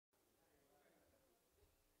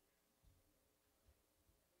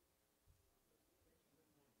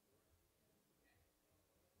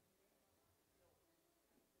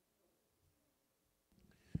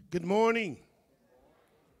Good morning.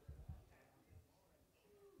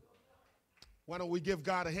 Why don't we give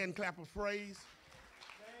God a hand clap of praise?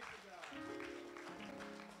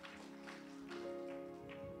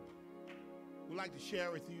 We'd like to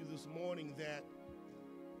share with you this morning that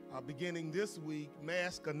beginning this week,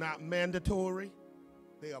 masks are not mandatory,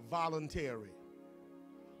 they are voluntary.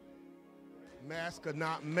 Masks are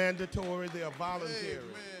not mandatory, they are voluntary.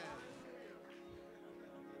 Amen.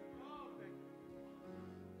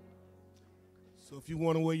 So if you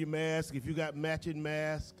want to wear your mask, if you got matching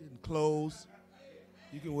mask and clothes,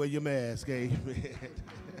 you can wear your mask, amen.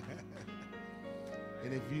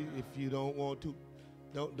 And if you don't want to,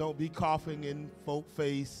 don't be coughing in folk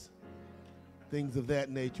face, things of that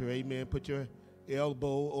nature, amen. Put your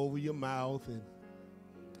elbow over your mouth and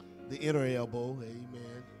the inner elbow,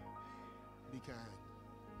 amen. Be kind.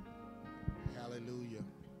 Hallelujah.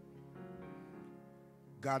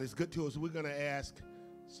 God is good to us. We're going to ask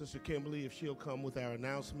Sister Kimberly if she'll come with our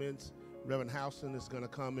announcements. Reverend Houston is going to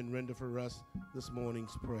come and render for us this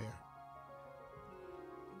morning's prayer.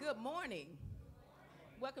 Good morning.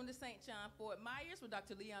 Welcome to St. John Fort Myers, where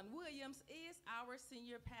Dr. Leon Williams is our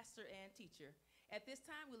senior pastor and teacher. At this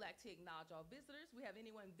time, we'd like to acknowledge all visitors. We have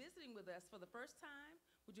anyone visiting with us for the first time.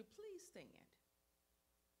 Would you please stand?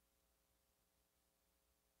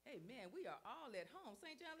 Amen. We are all at home.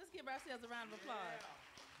 St. John, let's give ourselves a round of applause. Yeah.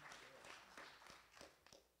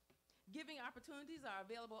 Giving opportunities are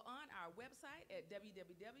available on our website at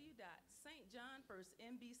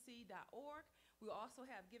www.stjohnfirstmbc.org. We also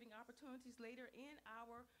have giving opportunities later in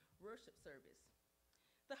our worship service.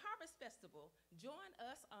 The Harvest Festival. Join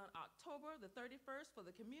us on October the 31st for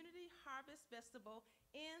the Community Harvest Festival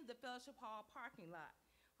in the Fellowship Hall parking lot.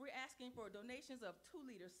 We're asking for donations of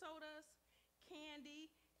 2-liter sodas,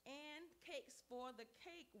 candy, and cakes for the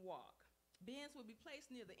cake walk. Bins will be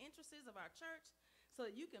placed near the entrances of our church so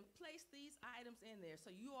that you can place these items in there.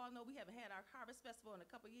 So you all know we haven't had our Harvest Festival in a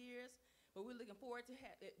couple years, but we're looking forward to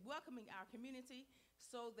welcoming our community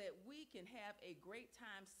so that we can have a great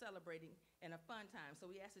time celebrating and a fun time. So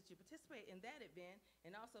we ask that you participate in that event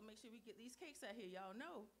and also make sure we get these cakes out here. Y'all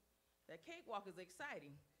know that cake walk is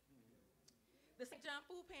exciting. The St. John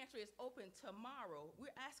Food Pantry is open tomorrow.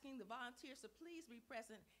 We're asking the volunteers to please be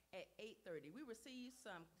present at 8:30. We received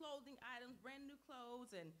some clothing items, brand new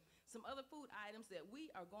clothes, and some other food items that we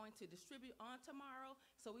are going to distribute on tomorrow.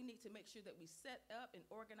 So we need to make sure that we set up and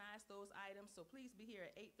organize those items. So please be here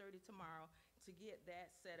at 8:30 tomorrow to get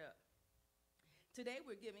that set up. Today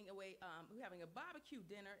we're giving away, we're having a barbecue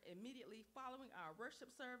dinner immediately following our worship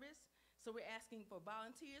service. So we're asking for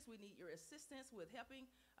volunteers. We need your assistance with helping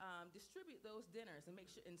distribute those dinners and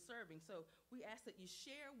make sure in serving. So we ask that you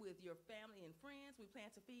share with your family and friends. We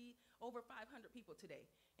plan to feed over 500 people today.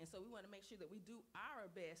 And so we want to make sure that we do our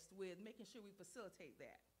best with making sure we facilitate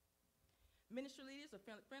that. Ministry leaders, a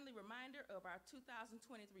friendly reminder of our 2023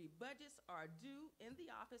 budgets are due in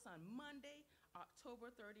the office on Monday,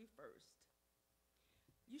 October 31st.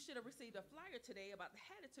 You should have received a flyer today about the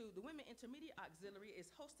Hatitude. The Women Intermediate Auxiliary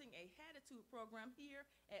is hosting a Hatitude program here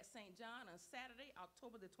at St. John on Saturday,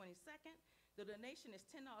 October the 22nd. The donation is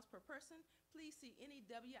 $10 per person. Please see any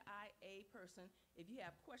WIA person if you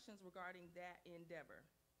have questions regarding that endeavor.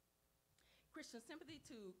 Christian sympathy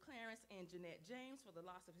to Clarence and Jeanette James for the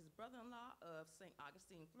loss of his brother-in-law of St.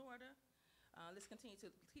 Augustine, Florida. Let's continue to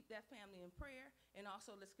keep that family in prayer, and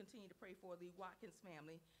also let's continue to pray for the Watkins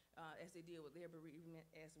family as they deal with their bereavement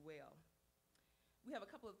as well. We have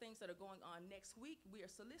a couple of things that are going on next week. We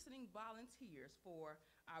are soliciting volunteers for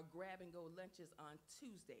our grab-and-go lunches on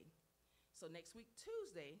Tuesday. So next week,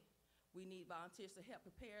 Tuesday, we need volunteers to help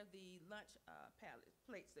prepare the lunch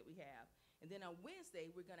plates that we have. And then on Wednesday,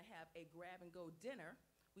 we're going to have a grab-and-go dinner.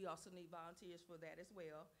 We also need volunteers for that as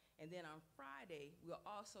well. And then on Friday, we'll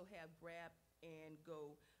also have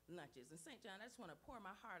grab-and-go lunches. And St. John, I just want to pour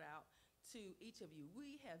my heart out to each of you.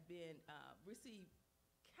 We have been received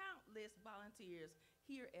countless volunteers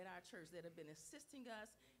here at our church that have been assisting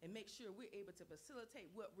us and make sure we're able to facilitate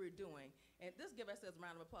what we're doing. And let's give ourselves a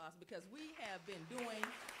round of applause because we have been doing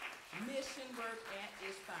mission work at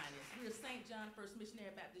its finest. We're St. John First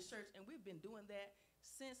Missionary Baptist Church, and we've been doing that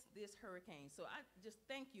since this hurricane. So I just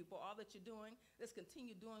thank you for all that you're doing. Let's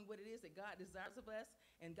continue doing what it is that God desires of us,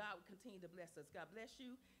 and God will continue to bless us. God bless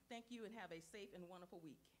you. Thank you, and have a safe and wonderful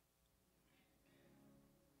week.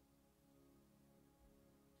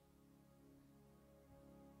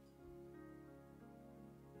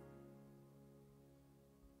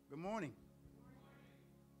 Good morning.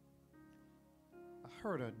 I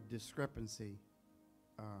heard a discrepancy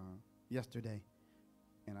yesterday,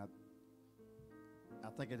 and I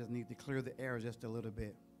think I just need to clear the air just a little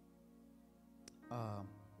bit.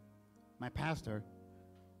 my pastor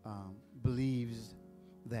believes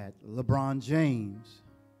that LeBron James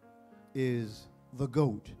is the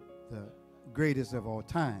GOAT, the greatest of all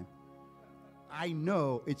time. I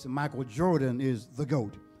know it's Michael Jordan is the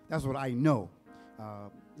GOAT. That's what I know.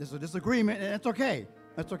 There's a disagreement, and it's okay.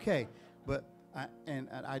 That's okay. But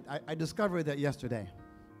I discovered that yesterday.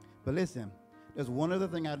 But listen, there's one other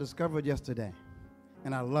thing I discovered yesterday,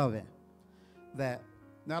 and I love it. That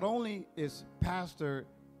not only is Pastor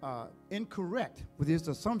incorrect with his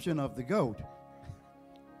assumption of the GOAT,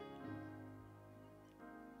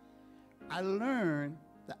 I learned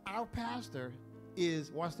that our pastor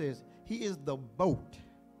is, watch this, he is the boat,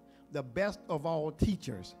 the best of all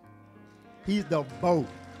teachers. He's the boat.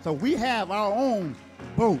 So we have our own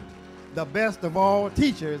boat, the best of all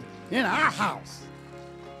teachers in our house.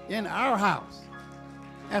 In our house.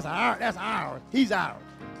 That's ours. He's ours.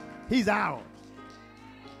 He's ours.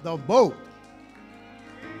 The boat.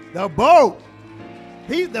 The boat.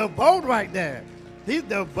 He's the boat right there. He's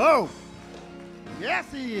the boat. Yes,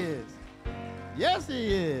 he is. Yes,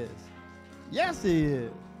 he is. Yes, he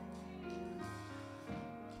is.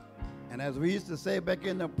 And as we used to say back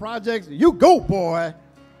in the projects, you go, boy.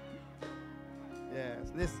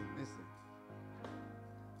 Yes, listen.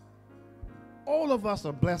 All of us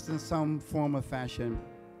are blessed in some form or fashion.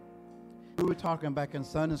 We were talking back in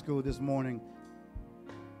Sunday school this morning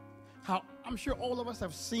how I'm sure all of us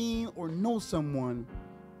have seen or know someone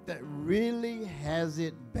that really has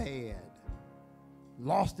it bad.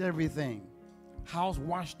 Lost everything. House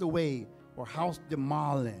washed away or house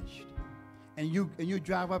demolished. And you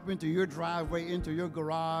drive up into your driveway, into your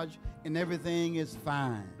garage, and everything is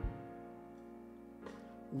fine.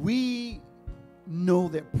 We know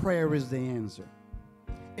that prayer is the answer.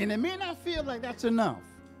 And it may not feel like that's enough.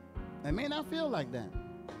 It may not feel like that.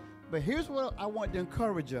 But here's what I want to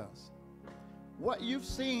encourage us. What you've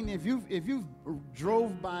seen, if you've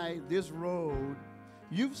drove by this road,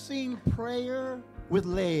 you've seen prayer with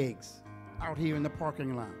legs out here in the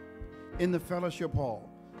parking lot, in the fellowship hall.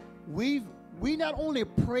 We not only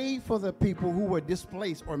pray for the people who were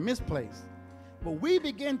displaced or misplaced, but we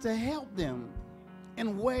begin to help them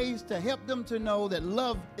in ways to help them to know that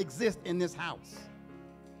love exists in this house.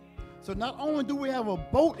 So not only do we have a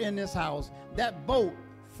boat in this house, that boat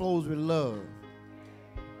flows with love.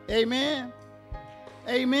 Amen.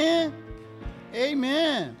 Amen.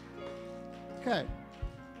 Amen. Okay.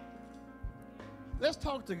 Let's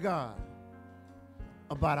talk to God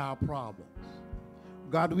about our problems.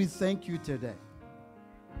 God, we thank you today.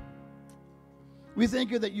 We thank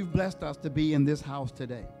you that you've blessed us to be in this house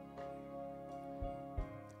today.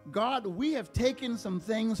 God, we have taken some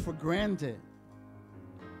things for granted.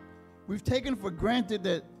 We've taken for granted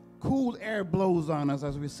that cool air blows on us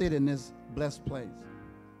as we sit in this blessed place.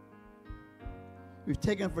 We've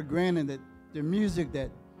taken for granted that the music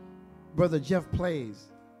that Brother Jeff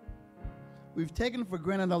plays. We've taken for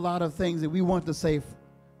granted a lot of things that we want to say,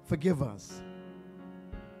 forgive us.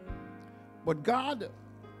 But God,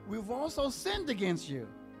 we've also sinned against you.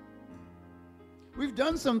 We've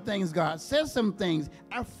done some things, God, said some things.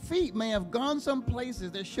 Our feet may have gone some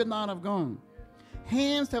places they should not have gone.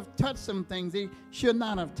 Hands have touched some things they should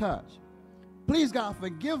not have touched. Please, God,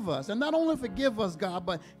 forgive us. And not only forgive us, God,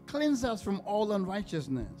 but cleanse us from all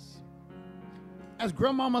unrighteousness. As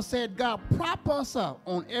Grandmama said, God, prop us up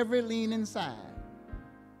on every leaning side.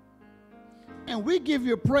 And we give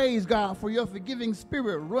you praise, God, for your forgiving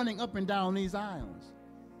spirit running up and down these aisles.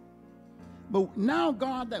 But now,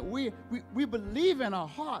 God, that we believe in our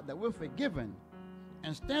heart that we're forgiven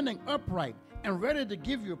and standing upright and ready to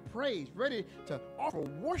give you praise, ready to offer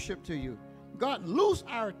worship to you. God, loose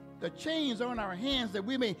the chains on our hands that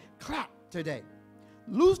we may clap today.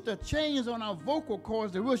 Loose the chains on our vocal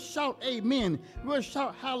cords that we'll shout amen. We'll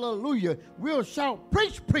shout hallelujah. We'll shout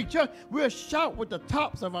preach, preacher. We'll shout with the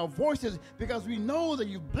tops of our voices because we know that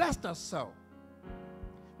you've blessed us so.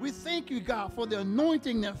 We thank you, God, for the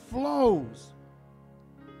anointing that flows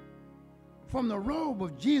from the robe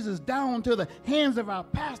of Jesus down to the hands of our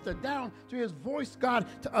pastor, down to his voice, God,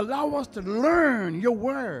 to allow us to learn your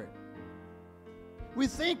word. We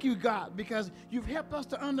thank you, God, because you've helped us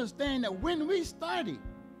to understand that when we study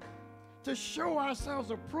to show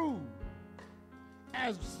ourselves approved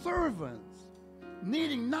as servants,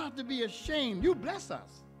 needing not to be ashamed, you bless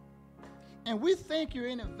us. And we thank you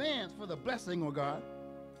in advance for the blessing, oh God.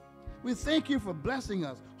 We thank you for blessing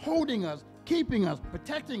us, holding us, keeping us,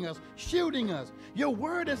 protecting us, shielding us. Your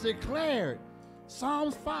word has declared,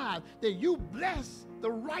 Psalms 5, that you bless the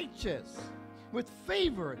righteous with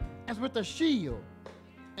favor as with a shield.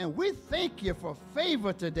 And we thank you for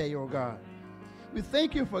favor today, oh God. We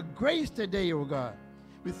thank you for grace today, oh God.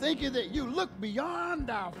 We thank you that you look beyond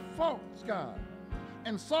our faults, God,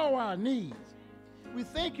 and saw our needs. We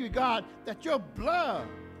thank you, God, that your blood,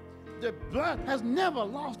 the blood has never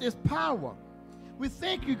lost its power. We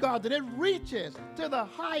thank you, God, that it reaches to the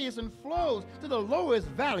highest and flows to the lowest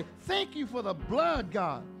valley. Thank you for the blood,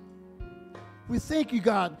 God. We thank you,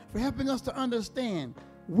 God, for helping us to understand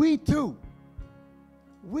we too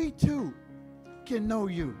can know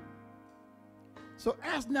you. So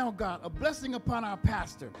ask now, God, a blessing upon our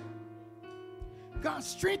pastor. God,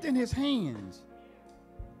 strengthen his hands,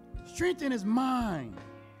 strengthen his mind,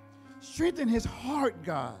 strengthen his heart,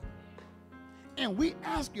 God. And we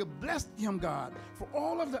ask you, bless him, God, for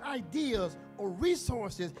all of the ideas or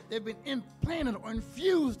resources that have been implanted or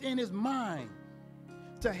infused in his mind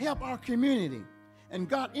to help our community. And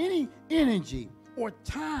God, any energy or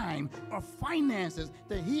time or finances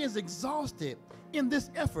that he has exhausted in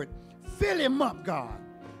this effort, fill him up, God.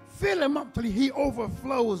 Fill him up till he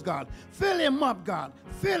overflows, God. Fill him up, God.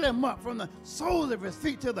 Fill him up from the soles of his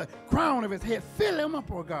feet to the crown of his head. Fill him up,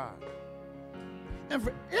 oh God. And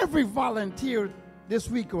for every volunteer this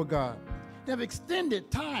week, oh God, that have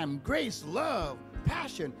extended time, grace, love,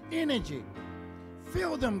 passion, energy,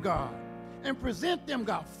 fill them, God, and present them,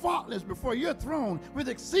 God, faultless before your throne with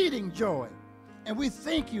exceeding joy. And we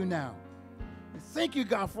thank you now. We thank you,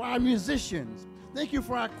 God, for our musicians. Thank you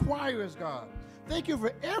for our choirs, God. Thank you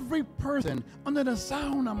for every person under the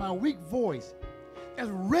sound of my weak voice that's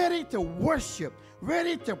ready to worship,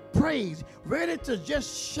 ready to praise, ready to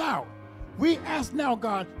just shout. We ask now,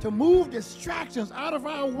 God, to move distractions out of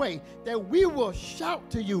our way, that we will shout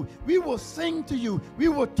to you, we will sing to you, we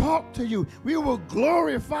will talk to you, we will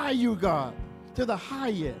glorify you, God, to the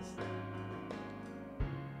highest.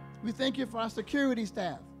 We thank you for our security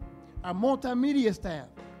staff, our multimedia staff,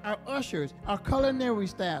 our ushers, our culinary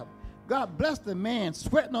staff. God, bless the man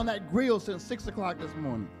sweating on that grill since 6 o'clock this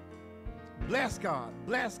morning. Bless God,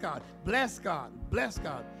 bless God, bless God, bless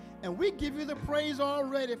God. And we give you the praise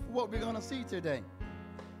already for what we're going to see today.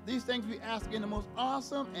 These things we ask in the most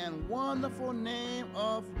awesome and wonderful name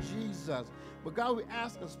of Jesus. But God, we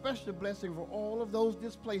ask a special blessing for all of those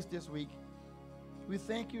displaced this week. We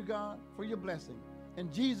thank you, God, for your blessing.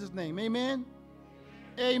 In Jesus' name, amen.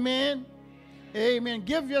 Amen. Amen.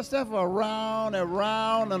 Give yourself a round and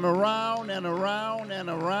round and around and around and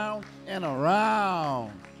around and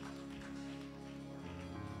around.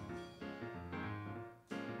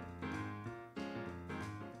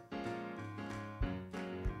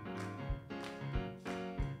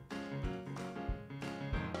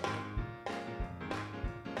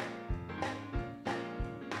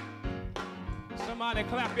 Somebody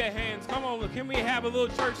clap your hands. Come on, can we have a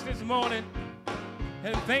little church this morning?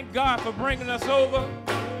 And thank God for bringing us over.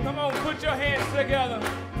 Come on, put your hands together.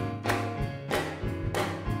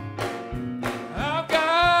 I've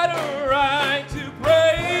got a right to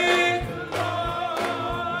praise the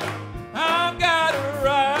Lord. I've got a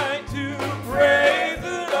right to praise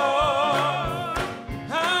the Lord.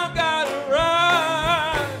 I've got a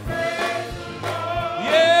right to praise the Lord.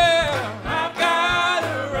 Yeah, I've got a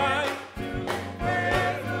right to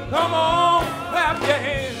praise the Lord. Come on, clap your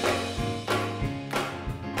hands.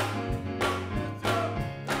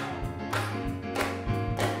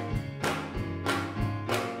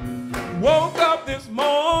 Woke up this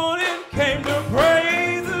morning, came to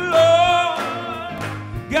praise the Lord.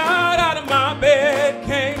 Got out of my bed,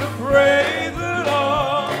 came to praise the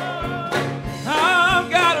Lord. I've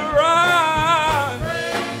got a right.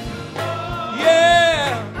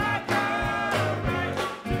 Yeah.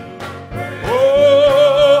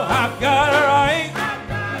 Oh, I've got a right.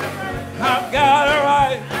 I've got a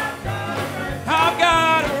right. I've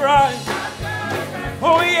got a right.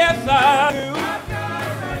 Oh, yes, I do.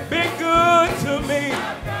 To me.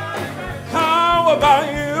 How about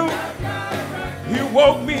you? You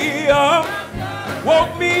woke me up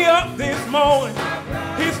this morning.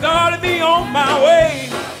 He started me on my way.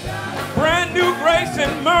 Brand new grace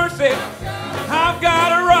and mercy. I've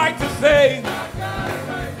got a right to say,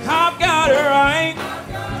 I've got a right.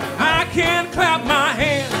 I can clap my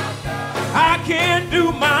hands. I can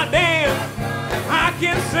do my dance. I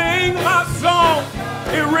can sing my song.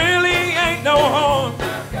 It really ain't no harm.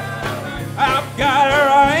 I've got a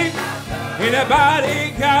right.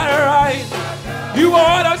 Anybody got a right? You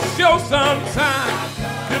ought to show some sign.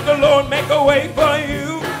 Did the Lord make a way for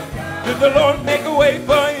you? Did the Lord make a way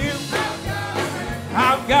for you?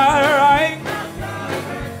 I've got a right.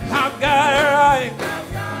 I've got a right.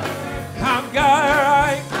 I've got a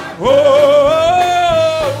right.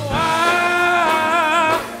 Oh,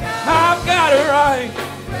 I've got a right.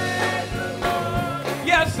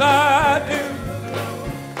 Yes, I do.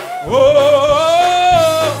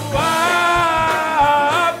 Oh.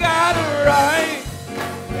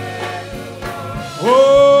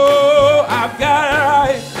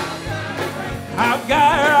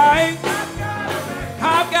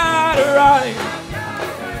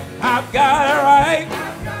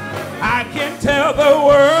 the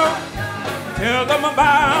world. Tell them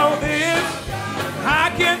about this.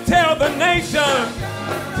 I can tell the nation.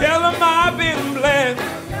 Tell them I've been blessed.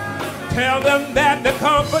 Tell them that the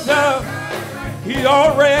Comforter, He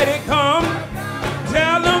already come.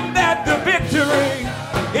 Tell them that the victory,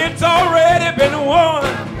 it's already been won.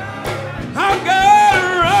 I've got it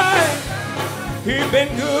right. He's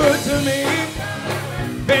been good to me.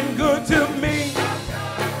 Been good to me.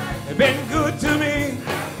 Been good to me.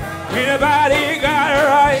 Anybody got it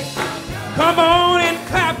right? Come on and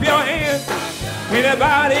clap your hands.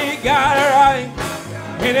 Anybody got it right?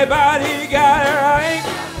 Anybody got it right?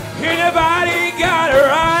 Anybody got it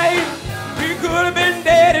right? He could have been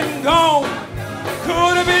dead and gone.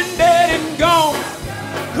 Could have been dead and gone.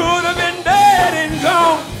 Could have been dead and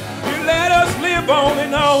gone. You let us live on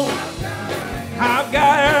and on. I've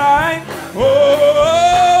got it right.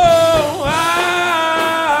 Oh,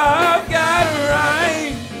 I've got it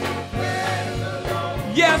right.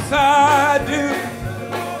 Yes, I do.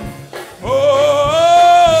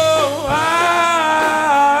 Oh,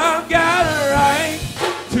 I've got it right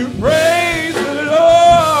to praise the Lord.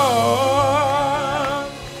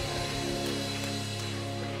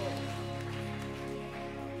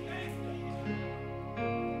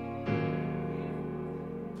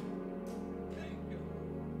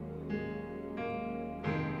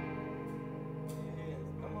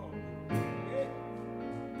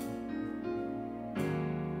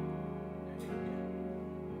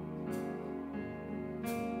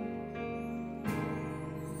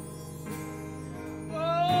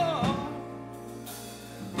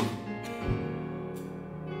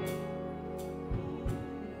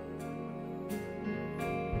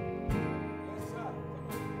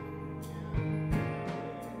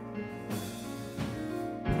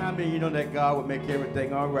 How many of you know that God would make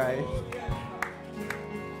everything all right?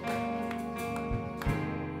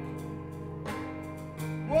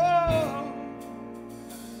 Whoa!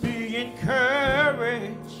 Be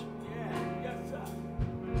encouraged.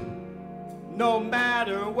 No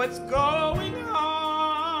matter what's going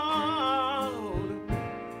on,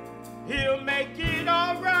 He'll make it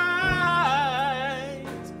all right.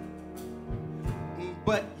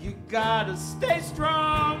 But you gotta stay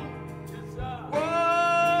strong.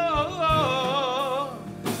 Whoa,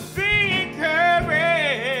 be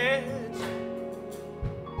encouraged.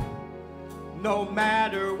 No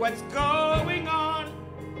matter what's going on,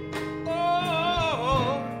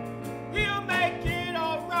 oh, He'll make it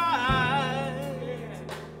all right.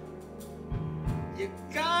 You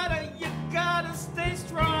gotta stay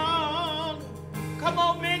strong. Come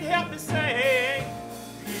on, men, help me say,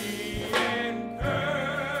 be encouraged.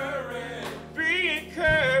 Be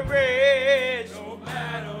encouraged. No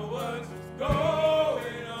matter what's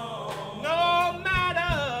going on. No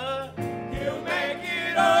matter, He'll make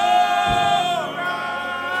it all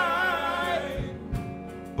right.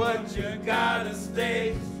 But you gotta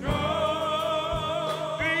stay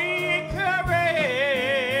strong. Be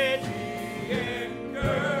encouraged. Be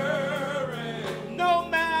encouraged. No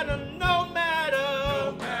matter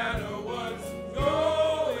what's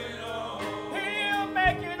going on. He'll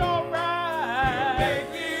make it all right.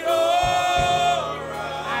 Make it all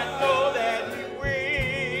right. I know that He will.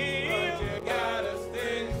 But you gotta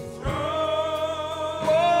stay strong.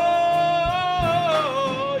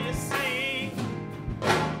 Oh, you see,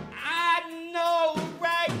 I know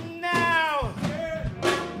right now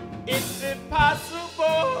it's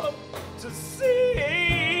impossible to see.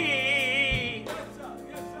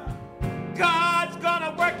 God's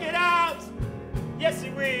gonna work it out. Yes, He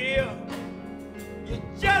will. You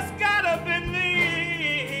just gotta believe.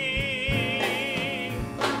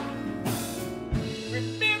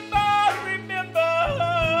 Remember,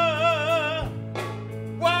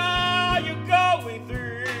 while you're going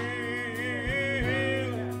through,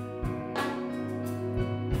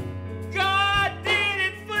 God did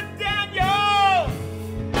it for Daniel.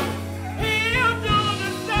 He'll do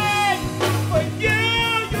the same for you.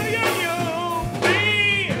 Be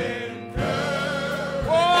encouraged.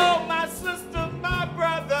 Oh, my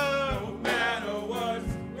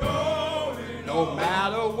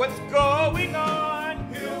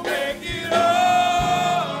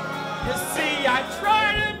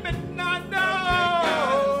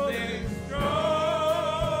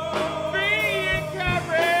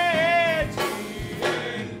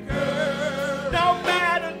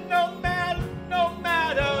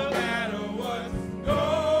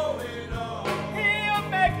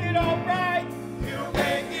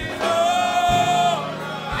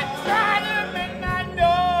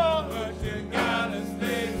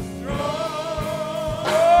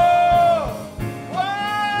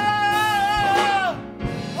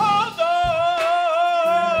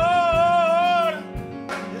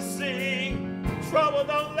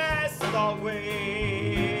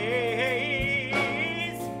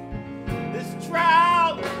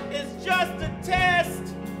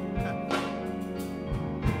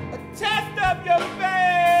of your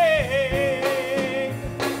faith.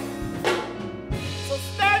 So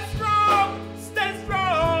stand strong,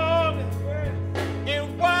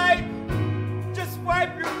 and just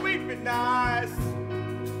wipe your weeping eyes.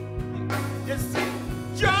 You see,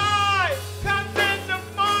 joy comes in the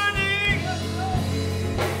morning.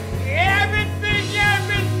 Everything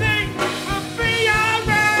will be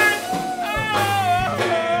alright.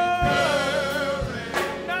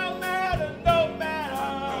 No matter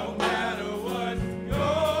what's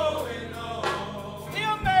going on,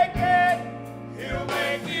 He'll make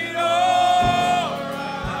it alright.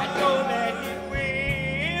 I know that He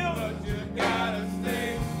will, but you gotta stay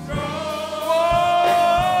strong.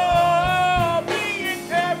 Whoa, be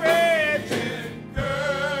encouraged,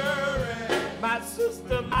 my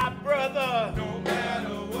sister, my brother. No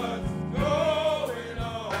matter what's going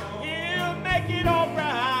on, He'll make it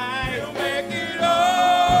alright. He'll make it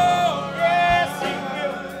alright.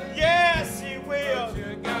 Yes, He will. But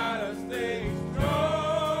you gotta stay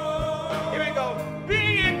strong. Here we go.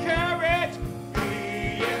 Be encouraged. Be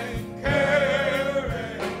encouraged.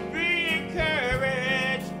 Be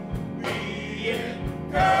encouraged. Be encouraged.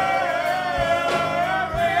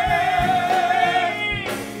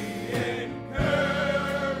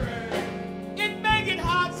 It may get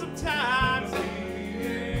hard sometimes.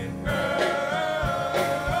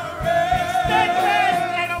 Steadfast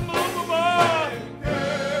and unmovable.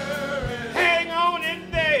 Hang on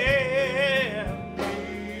in there. Be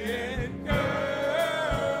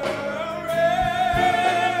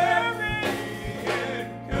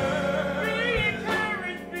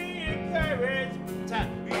encouraged. Be encouraged.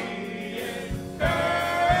 Time. Be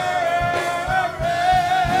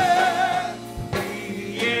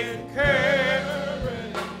encouraged.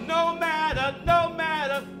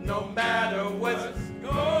 No matter what's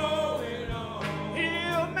going on,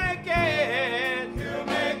 He'll make it. He'll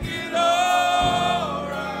make it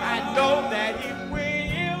alright. I know that He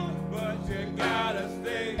will, but you gotta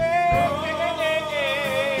stay strong.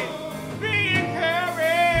 Be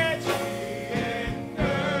encouraged.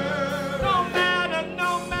 No matter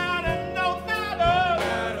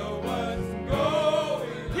what's going on,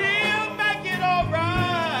 He'll make it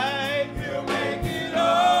alright. He'll make it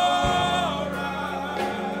alright.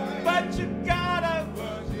 But you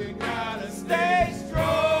gotta stay strong.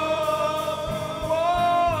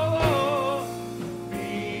 Whoa.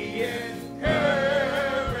 Be encouraged.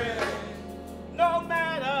 No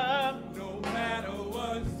matter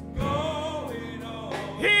what's going on,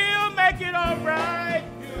 He'll make it alright.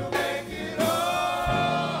 He'll make it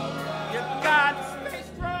alright. You gotta stay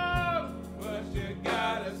strong, but you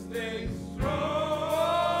gotta stay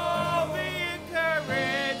strong. Be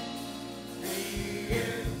encouraged. Be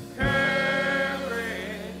encouraged.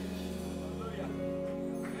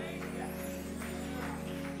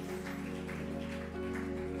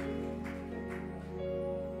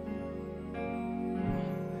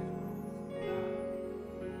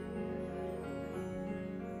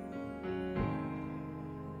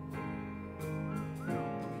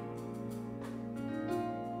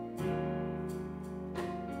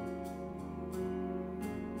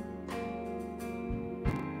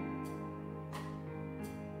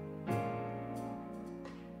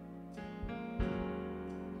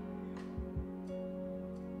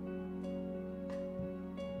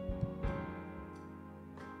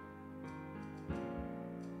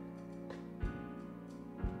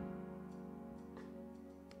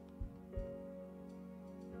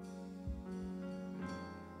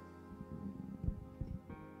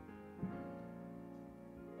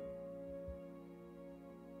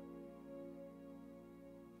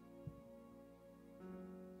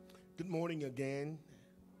 Good morning again.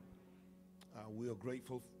 We are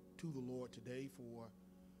grateful to the Lord today for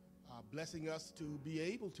blessing us to be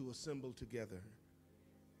able to assemble together.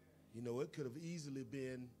 You know, it could have easily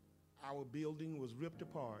been our building was ripped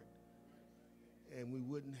apart and we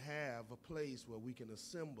wouldn't have a place where we can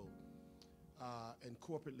assemble and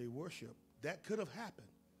corporately worship. That could have happened,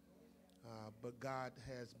 but God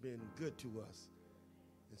has been good to us.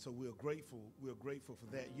 And so we're grateful for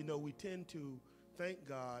that. You know, we tend to thank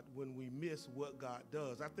God when we miss what God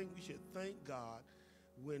does. I think we should thank God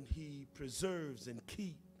when He preserves and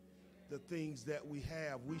keep the things that we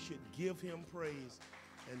have. We should give Him praise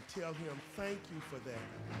and tell Him thank you for that.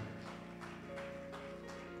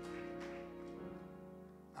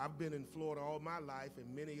 I've been in Florida all my life,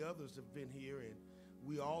 and many others have been here, and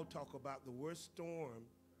we all talk about the worst storm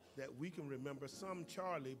that we can remember. Some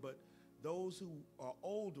Charlie, but those who are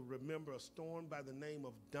older remember a storm by the name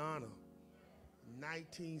of Donna,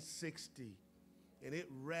 1960, and it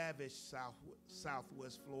ravaged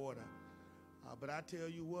southwest Florida. But I tell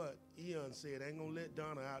you what, Eon said, ain't going to let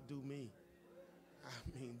Donna outdo me.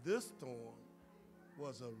 I mean, this storm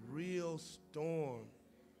was a real storm.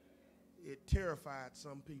 It terrified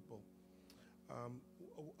some people.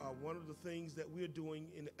 One of the things that we're doing,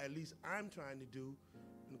 at least I'm trying to do,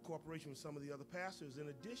 in cooperation with some of the other pastors, in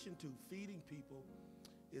addition to feeding people,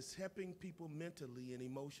 is helping people mentally and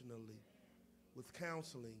emotionally with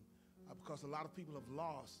counseling, because a lot of people have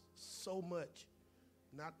lost so much,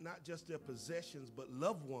 not just their possessions, but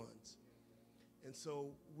loved ones. And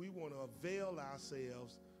so we want to avail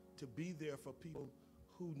ourselves to be there for people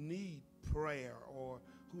who need prayer, or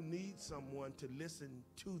who need someone to listen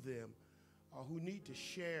to them, or who need to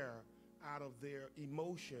share out of their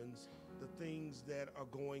emotions the things that are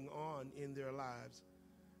going on in their lives.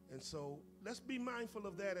 And so let's be mindful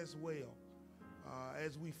of that as well.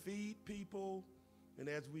 As we feed people and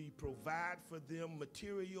as we provide for them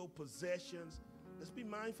material possessions, let's be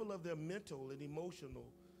mindful of their mental and emotional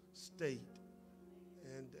state.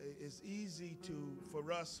 And it's easy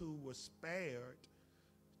for us who were spared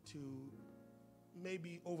to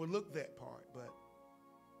maybe overlook that part, but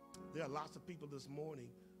there are lots of people this morning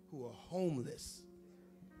who are homeless.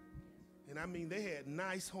 And I mean, they had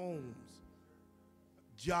nice homes,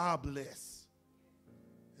 jobless,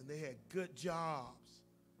 and they had good jobs.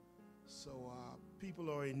 So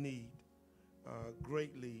people are in need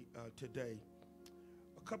greatly today.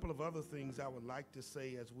 A couple of other things I would like to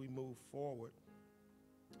say as we move forward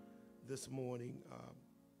this morning.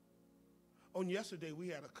 On yesterday, we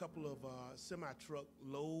had a couple of semi-truck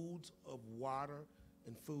loads of water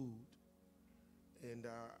and food. And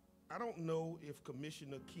I don't know if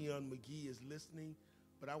Commissioner Keon McGee is listening,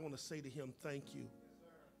 but I want to say to him, thank you.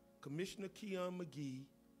 Commissioner Keon McGee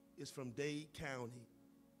is from Dade County.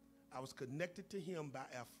 I was connected to him by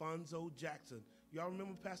Alfonso Jackson. Y'all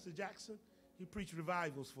remember Pastor Jackson? He preached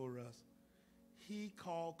revivals for us. He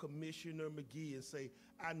called Commissioner McGee and said,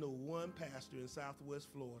 I know one pastor in Southwest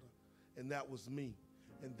Florida, and that was me.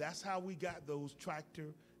 And that's how we got those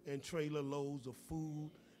tractor and trailer loads of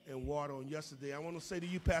food and water on yesterday. I want to say to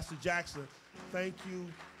you, Pastor Jackson, thank you.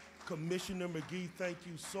 Commissioner McGee, thank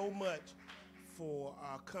you so much for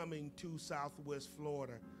coming to Southwest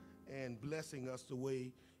Florida and blessing us the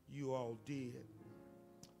way you all did.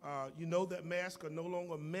 You know that masks are no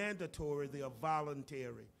longer mandatory, they are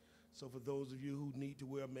voluntary. So for those of you who need to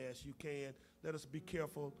wear a mask, you can. Let us be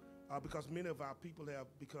careful because many of our people have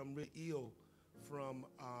become really ill from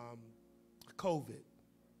COVID.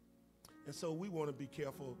 And so we want to be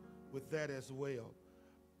careful with that as well.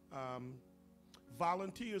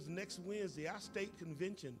 Volunteers, next Wednesday, our state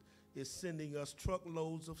convention is sending us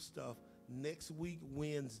truckloads of stuff next week,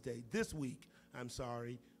 Wednesday. This week,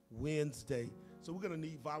 Wednesday. So we're going to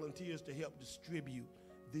need volunteers to help distribute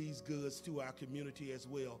these goods to our community as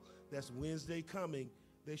well. That's Wednesday coming.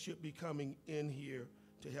 They should be coming in here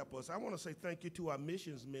to help us. I want to say thank you to our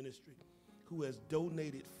missions ministry who has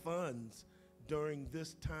donated funds during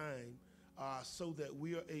this time so that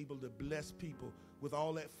we are able to bless people with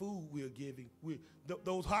all that food we are giving.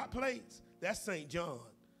 Those hot plates, that's St. John.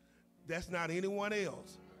 That's not anyone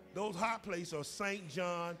else. Those hot plates are St.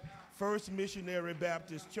 John First Missionary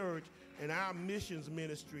Baptist Church, and our missions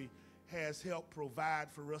ministry has helped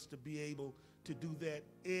provide for us to be able to do that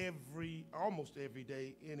almost every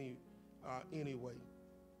day anyway.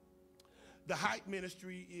 The Hype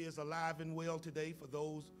Ministry is alive and well today. For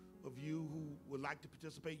those of you who would like to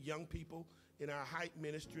participate, young people in our Hype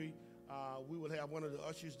Ministry, we will have one of the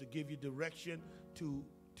ushers to give you direction to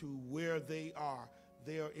where they are.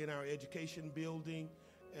 They are in our education building,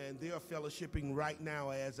 and they are fellowshipping right now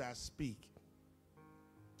as I speak.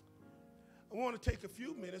 I want to take a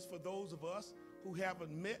few minutes for those of us who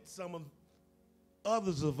haven't met some of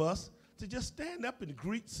others of us to just stand up and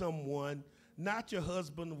greet someone, not your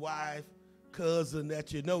husband, wife, cousin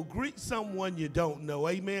that you know. Greet someone you don't know,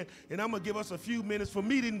 amen? And I'm going to give us a few minutes for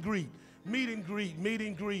meet and greet, meet and greet, meet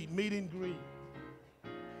and greet, meet and greet.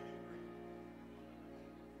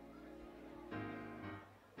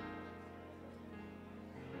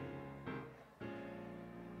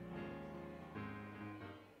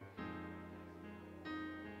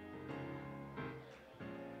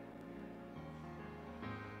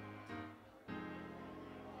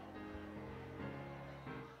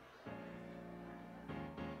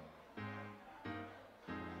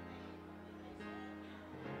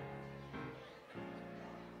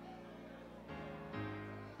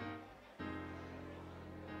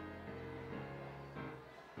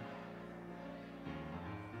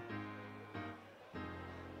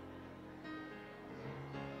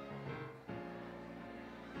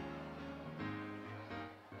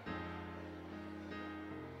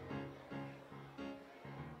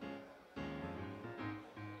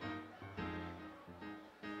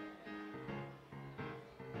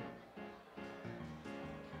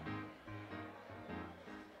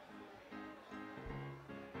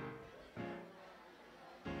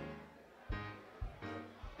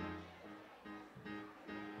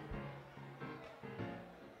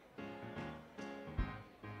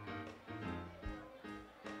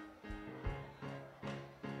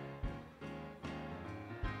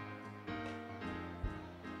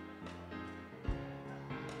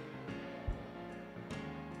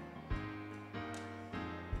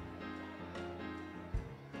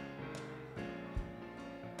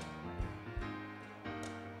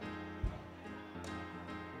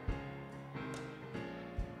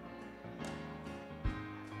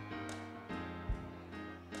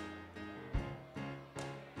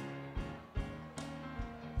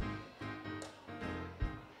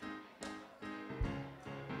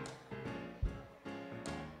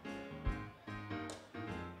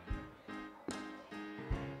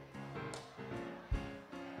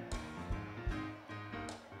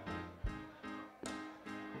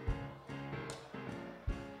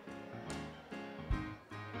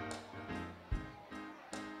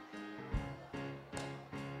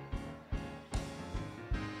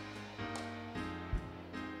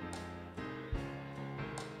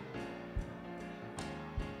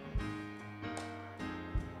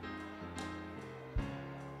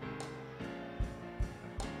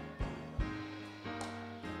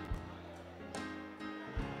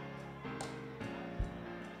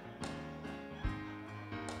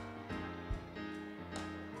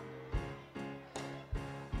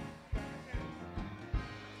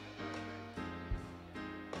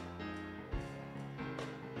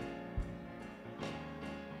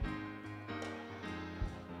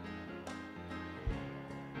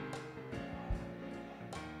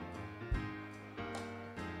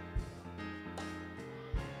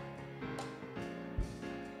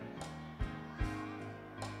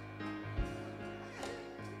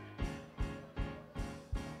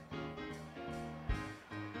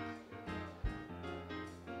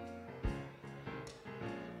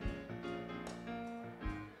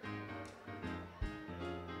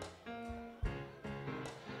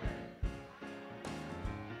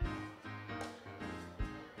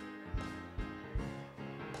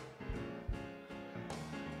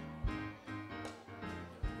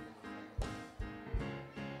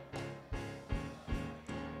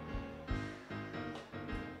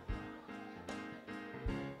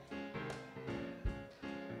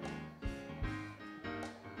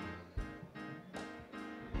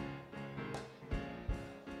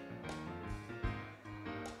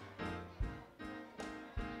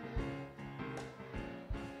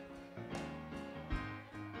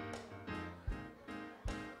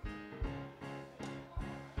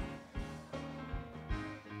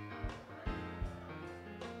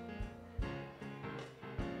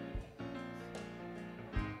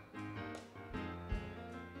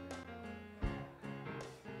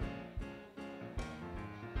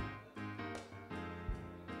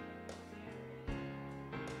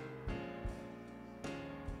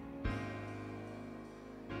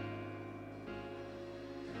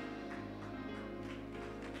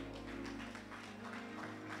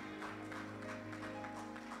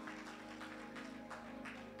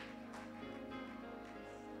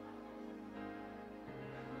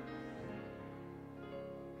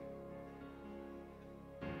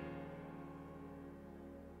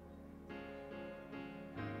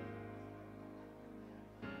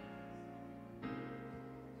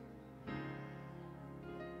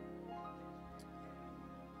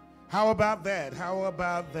 How about that? How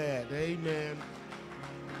about that? Amen.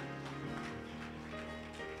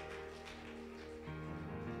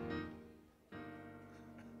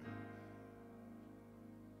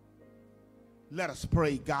 Let us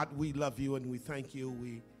pray. God, we love you and we thank you.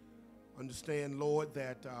 We understand, Lord,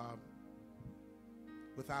 that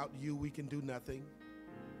without you we can do nothing.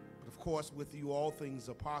 But of course, with you all things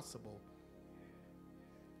are possible.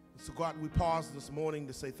 So God, we pause this morning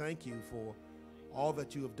to say thank you for all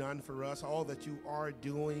that you have done for us, all that you are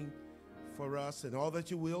doing for us, and all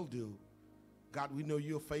that you will do. God, we know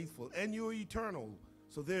you're faithful and you're eternal,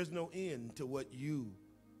 so there's no end to what you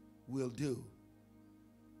will do.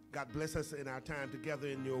 God, bless us in our time together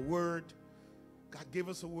in your word. God, give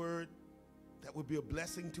us a word that would be a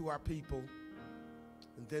blessing to our people.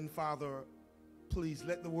 And then, Father, please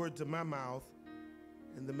let the words of my mouth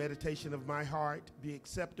and the meditation of my heart be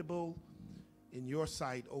acceptable in your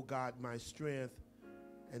sight, O God, my strength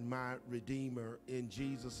and my Redeemer. In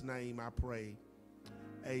Jesus' name I pray.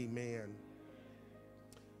 Amen.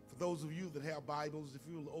 For those of you that have Bibles, if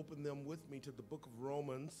you will open them with me to the book of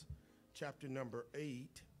Romans, chapter number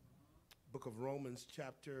 8. Book of Romans,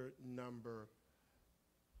 chapter number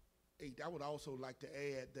 8. I would also like to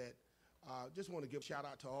add that just want to give a shout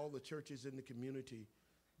out to all the churches in the community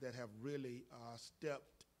that have really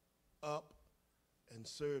stepped up and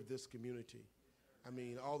served this community. I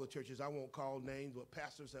mean, all the churches, I won't call names, but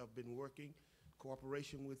pastors have been working,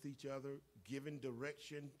 cooperation with each other, giving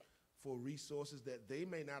direction for resources that they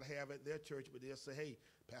may not have at their church, but they'll say, hey,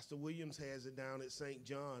 Pastor Williams has it down at St.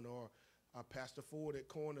 John, or Pastor Ford at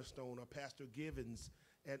Cornerstone, or Pastor Givens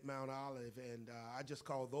at Mount Olive. And I just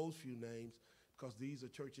call those few names because these are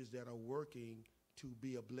churches that are working to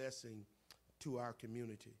be a blessing to our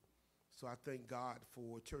community. So I thank God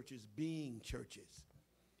for churches being churches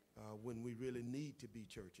when we really need to be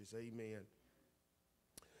churches. Amen.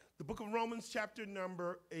 The book of Romans, chapter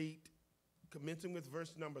number 8, commencing with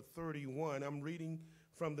verse number 31. I'm reading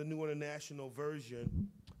from the New International Version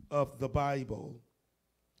of the Bible.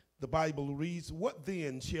 The Bible reads, "What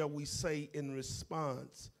then shall we say in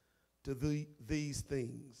response to these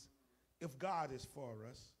things? If God is for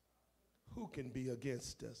us, who can be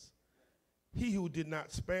against us? He who did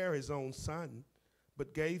not spare his own son,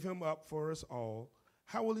 but gave him up for us all,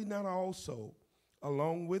 how will he not also,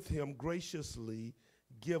 along with him, graciously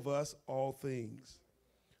give us all things?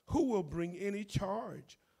 Who will bring any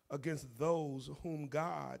charge against those whom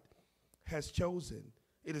God has chosen?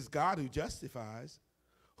 It is God who justifies.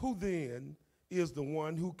 Who then is the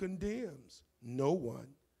one who condemns? No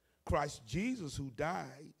one. Christ Jesus, who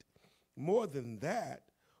died, more than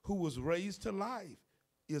that, who was raised to life,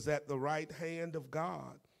 is at the right hand of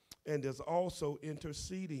God and is also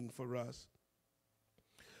interceding for us.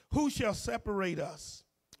 Who shall separate us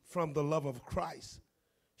from the love of Christ?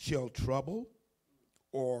 Shall trouble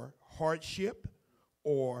or hardship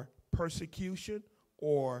or persecution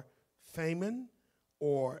or famine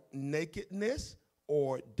or nakedness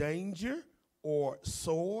or danger or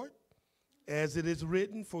sword? As it is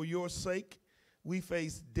written, for your sake we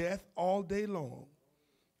face death all day long.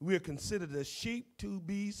 We are considered as sheep to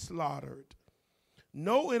be slaughtered.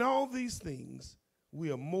 No, in all these things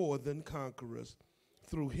we are more than conquerors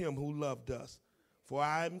through him who loved us. For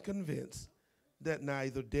I am convinced that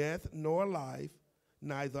neither death nor life,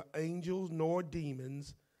 neither angels nor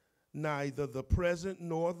demons, neither the present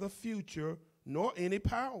nor the future, nor any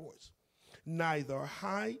powers, neither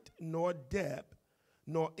height nor depth,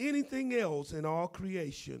 nor anything else in all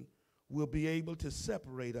creation will be able to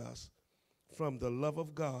separate us from the love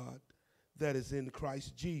of God that is in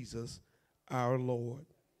Christ Jesus our Lord."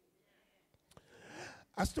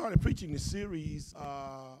 I started preaching a series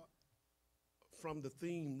from the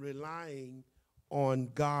theme, relying on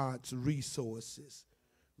God's resources.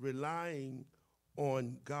 Relying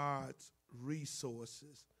on God's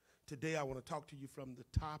resources. Today I want to talk to you from the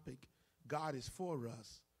topic, God is for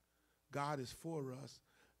us. God is for us.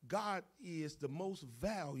 God is the most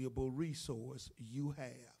valuable resource you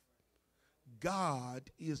have.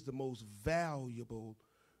 God is the most valuable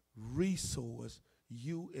resource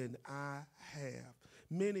you and I have.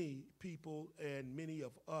 Many people and many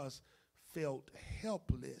of us felt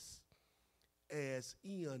helpless as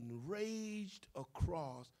Ian raged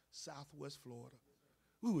across Southwest Florida.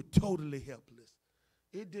 We were totally helpless.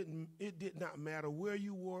 It did not matter where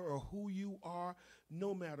you were or who you are,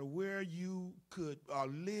 no matter where you could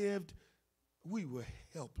lived, we were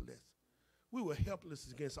helpless. We were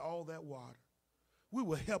helpless against all that water. We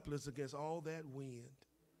were helpless against all that wind.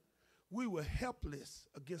 We were helpless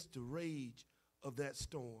against the rage of that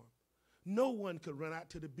storm. No one could run out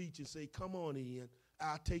to the beach and say, "Come on, Ian,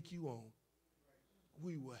 I'll take you on."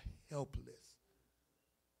 we were helpless.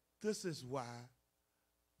 This is why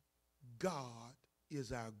God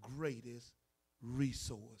is our greatest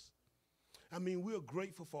resource. I mean, we're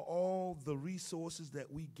grateful for all the resources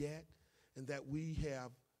that we get and that we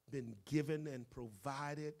have been given and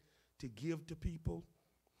provided to give to people.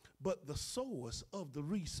 But the source of the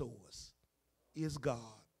resource is God.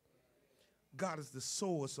 God is the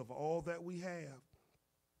source of all that we have.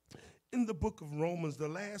 In the book of Romans, the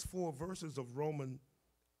last 4 verses of Romans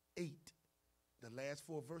 8, the last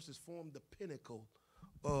 4 verses form the pinnacle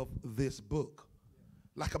of this book.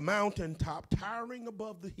 Like a mountaintop towering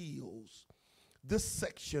above the hills, this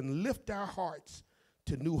section lifts our hearts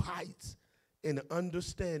to new heights in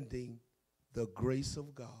understanding the grace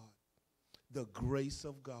of God. The grace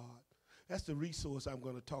of God. That's the resource I'm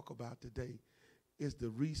going to talk about today, is the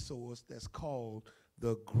resource that's called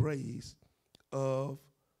the grace of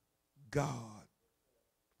God.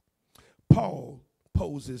 Paul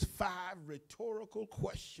poses 5 rhetorical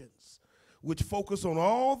questions which focus on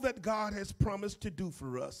all that God has promised to do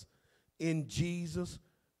for us in Jesus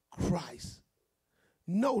Christ.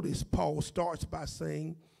 Notice Paul starts by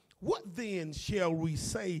saying, what then shall we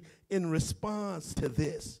say in response to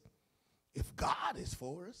this? If God is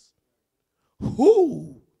for us,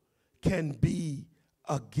 who can be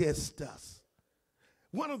against us?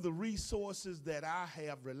 One of the resources that I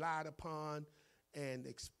have relied upon and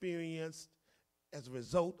experienced as a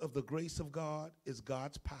result of the grace of God is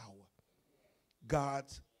God's power.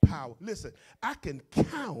 God's power. Listen, I can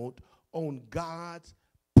count on God's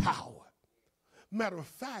power. Matter of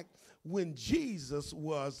fact, when Jesus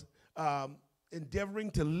was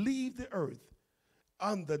endeavoring to leave the earth,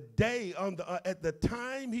 at the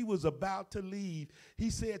time he was about to leave, he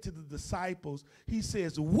said to the disciples, he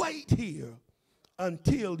says, wait here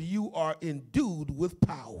until you are endued with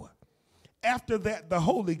power. After that, the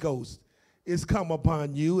Holy Ghost is come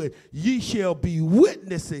upon you, and ye shall be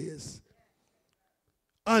witnesses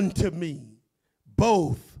unto me,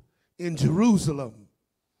 both in Jerusalem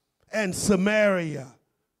and Samaria,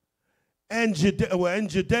 and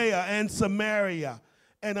Judea and Samaria,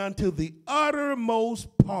 and unto the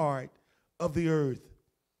uttermost part of the earth.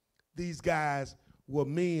 These guys were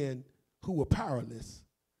men who were powerless.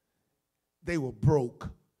 They were broke.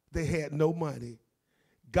 They had no money.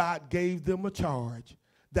 God gave them a charge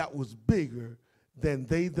that was bigger than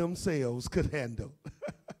they themselves could handle.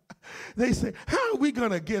 They said, how are we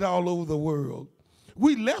going to get all over the world?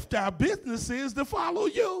 We left our businesses to follow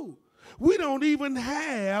you. We don't even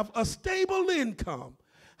have a stable income.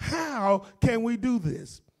 How can we do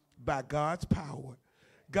this? By God's power.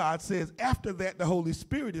 God says, after that, the Holy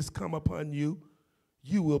Spirit has come upon you,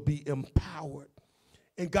 you will be empowered.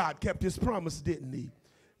 And God kept his promise, didn't he?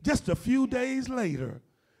 Just a few days later,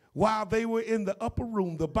 while they were in the upper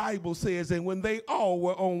room, the Bible says, and when they all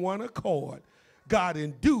were on one accord, God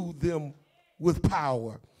endued them with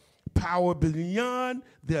power. Power beyond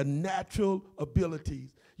their natural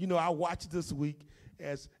abilities. You know, I watched this week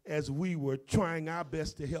as we were trying our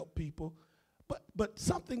best to help people. But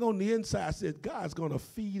something on the inside said, God's going to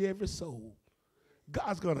feed every soul.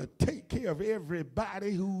 God's going to take care of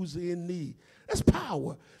everybody who's in need. That's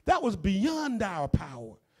power. That was beyond our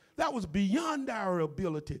power. That was beyond our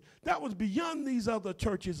ability. That was beyond these other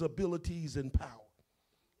churches' abilities and power.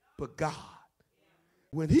 But God,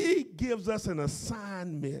 when he gives us an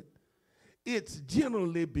assignment, it's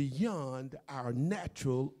generally beyond our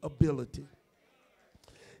natural ability.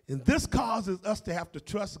 And this causes us to have to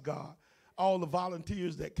trust God. All the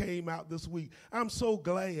volunteers that came out this week, I'm so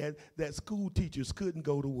glad that school teachers couldn't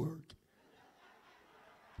go to work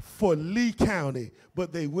for Lee County,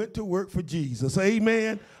 but they went to work for Jesus.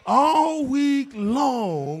 Amen. All week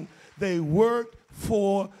long, they worked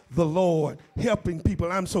for the Lord, helping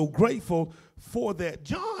people. I'm so grateful for that.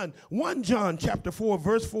 1 John chapter 4,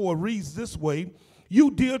 verse 4 reads this way, you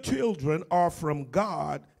dear children are from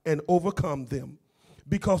God and overcome them,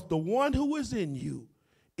 because the one who is in you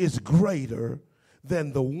is greater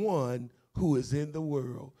than the one who is in the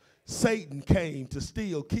world. Satan came to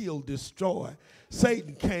steal, kill, destroy.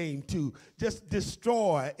 Satan came to just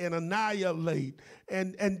destroy and annihilate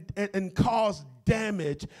and cause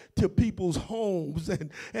damage to people's homes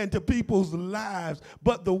and to people's lives.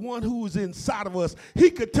 But the one who is inside of us, he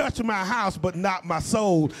could touch my house, but not my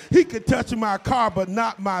soul. He could touch my car, but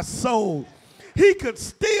not my soul. He could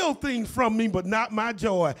steal things from me, but not my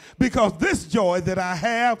joy, because this joy that I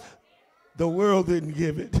have, the world didn't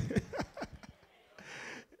give it.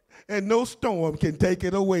 And no storm can take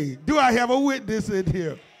it away. Do I have a witness in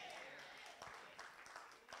here?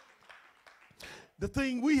 The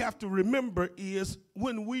thing we have to remember is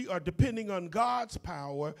when we are depending on God's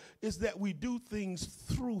power is that we do things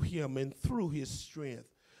through him and through his strength.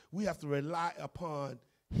 We have to rely upon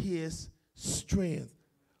his strength.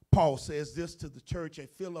 Paul says this to the church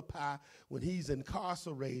at Philippi when he's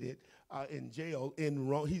incarcerated in jail in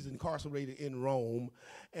Rome. He's incarcerated in Rome,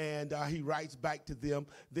 and he writes back to them.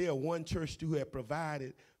 They are one church who had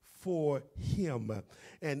provided for him,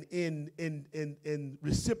 and in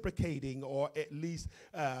reciprocating, or at least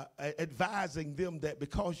advising them that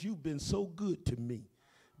because you've been so good to me,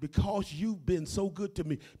 because you've been so good to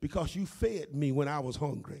me, because you fed me when I was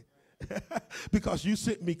hungry, because you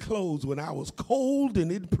sent me clothes when I was cold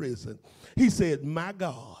and in prison. He said, my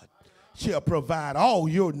God shall provide all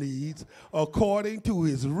your needs according to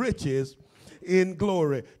his riches in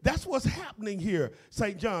glory. That's what's happening here.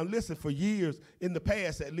 St. John, listen, for years in the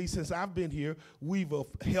past, at least since I've been here, we've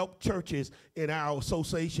helped churches in our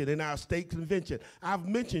association, in our state convention. I've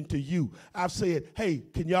mentioned to you, I've said, hey,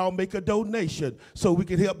 can y'all make a donation so we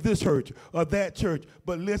can help this church or that church?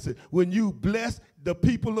 But listen, when you bless the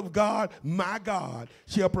people of God, my God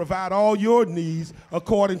shall provide all your needs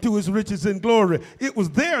according to his riches in glory. It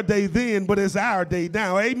was their day then, but it's our day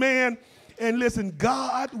now. Amen. And listen,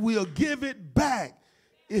 God will give it back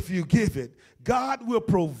if you give it. God will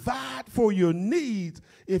provide for your needs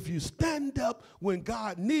if you stand up when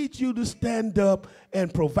God needs you to stand up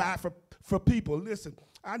and provide for people. Listen,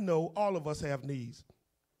 I know all of us have needs,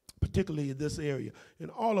 particularly in this area, and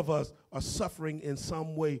all of us are suffering in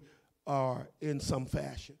some way or in some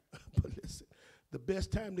fashion. But listen, the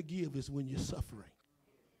best time to give is when you're suffering.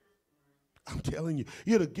 I'm telling you,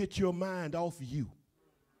 it'll get your mind off you.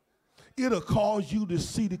 It'll cause you to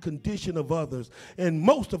see the condition of others. And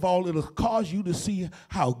most of all, it'll cause you to see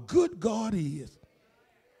how good God is.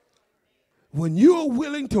 When you're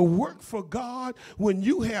willing to work for God, when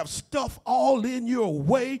you have stuff all in your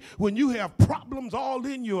way, when you have problems all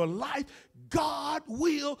in your life, God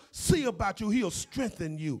will see about you. He'll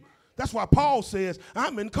strengthen you. That's why Paul says,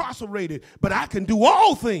 I'm incarcerated, but I can do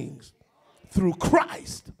all things through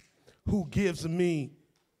Christ who gives me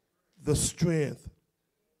the strength.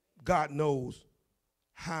 God knows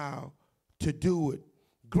how to do it.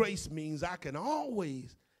 Grace means I can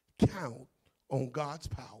always count on God's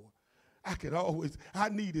power. I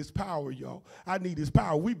need his power, y'all. I need his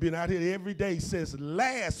power. We've been out here every day since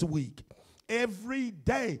last week. Every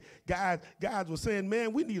day. Guys were saying,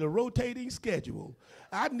 man, we need a rotating schedule.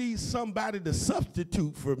 I need somebody to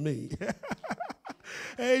substitute for me.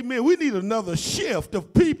 Amen. We need another shift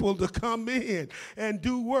of people to come in and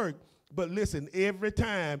do work. But listen, every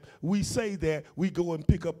time we say that, we go and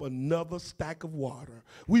pick up another stack of water.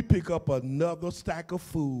 We pick up another stack of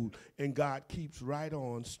food, and God keeps right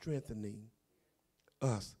on strengthening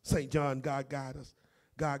us. St. John, God guide us.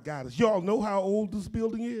 God guide us. Y'all know how old this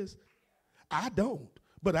building is? I don't,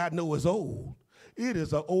 but I know it's old. It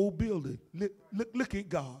is an old building. Look at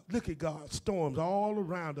God. Look at God. Storms all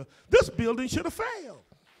around us. This building should have failed.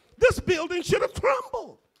 This building should have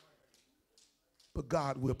crumbled. But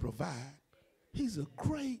God will provide. He's a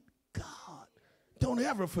great God. Don't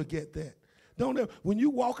ever forget that. Don't ever. When you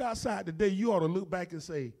walk outside today, you ought to look back and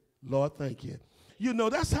say, Lord, thank you. You know,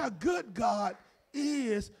 that's how good God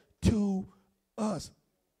is to us.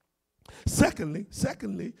 Secondly,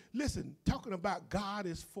 listen, talking about God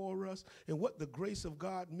is for us and what the grace of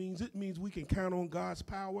God means, it means we can count on God's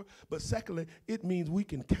power. But secondly, it means we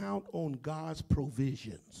can count on God's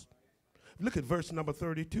provisions. Look at verse number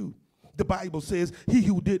 32. The Bible says, he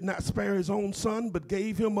who did not spare his own son, but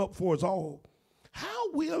gave him up for us all,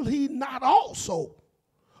 how will he not also,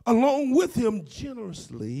 along with him,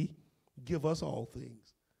 generously give us all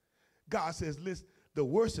things? God says, listen, the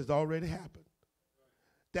worst has already happened.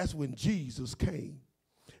 That's when Jesus came.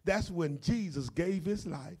 That's when Jesus gave his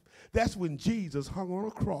life. That's when Jesus hung on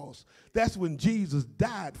a cross. That's when Jesus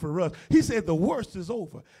died for us. He said the worst is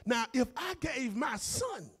over. Now, if I gave my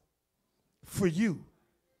son for you,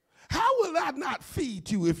 how will I not feed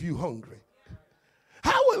you if you're hungry?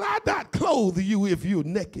 How will I not clothe you if you're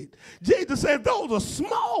naked? Jesus said those are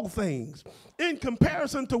small things in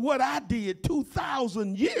comparison to what I did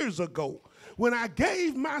 2,000 years ago when I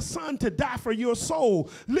gave my son to die for your soul.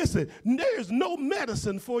 Listen, there's no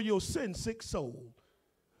medicine for your sin-sick soul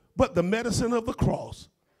but the medicine of the cross.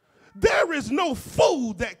 There is no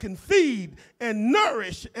food that can feed and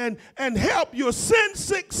nourish and help your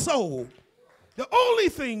sin-sick soul. The only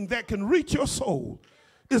thing that can reach your soul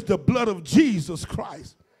is the blood of Jesus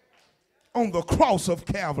Christ on the cross of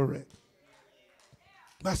Calvary.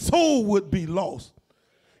 My soul would be lost.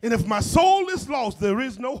 And if my soul is lost, there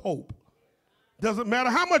is no hope. Doesn't matter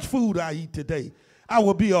how much food I eat today. I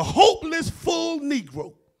will be a hopeless full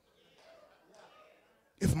Negro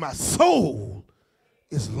if my soul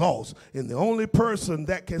is lost. And the only person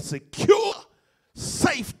that can secure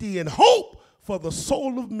safety and hope for the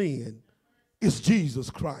soul of men is Jesus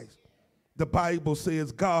Christ. The Bible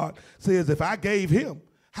says, God says, if I gave him,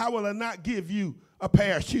 how will I not give you a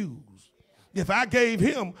pair of shoes? If I gave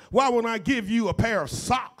him, why won't I give you a pair of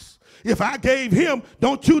socks? If I gave him,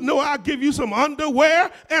 don't you know I'll give you some underwear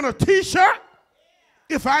and a t-shirt?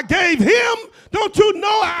 If I gave him, don't you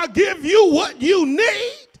know I'll give you what you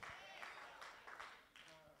need?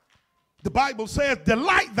 The Bible says,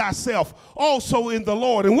 delight thyself also in the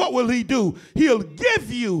Lord. And what will he do? He'll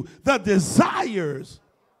give you the desires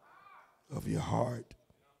of your heart.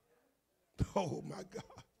 Oh, my God.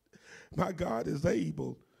 My God is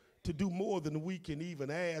able to do more than we can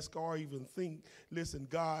even ask or even think. Listen,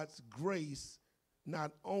 God's grace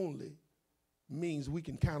not only means we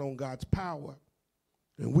can count on God's power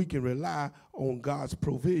and we can rely on God's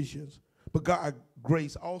provisions, but God's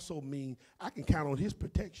grace also means I can count on his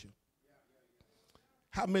protection.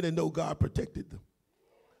 How many know God protected them?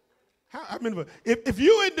 How many? If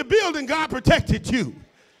you in the building, God protected you.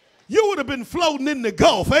 You would have been floating in the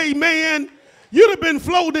Gulf, amen. You'd have been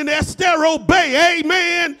floating in Estero Bay,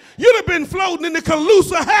 amen. You'd have been floating in the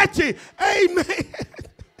Caloosahatchee, amen.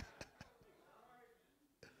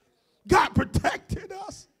 God protected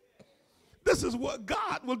us. This is what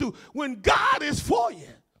God will do when God is for you.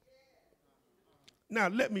 Now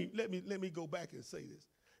let me go back and say this.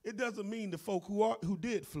 It doesn't mean the folk who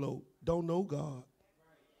did float don't know God.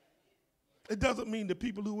 It doesn't mean the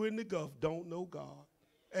people who were in the Gulf don't know God.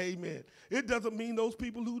 Amen. It doesn't mean those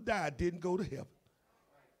people who died didn't go to heaven.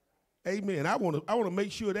 Amen. I want to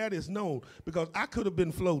make sure that is known, because I could have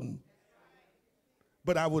been floating,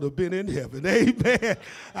 but I would have been in heaven. Amen.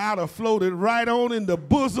 I'd have floated right on in the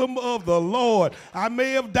bosom of the Lord. I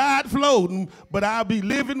may have died floating, but I'll be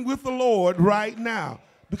living with the Lord right now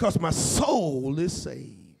because my soul is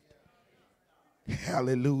saved.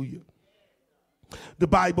 Hallelujah. The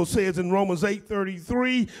Bible says in Romans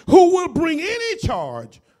 8:33, who will bring any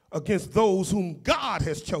charge against those whom God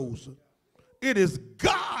has chosen? It is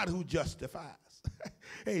God who justifies.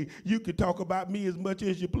 Hey, you can talk about me as much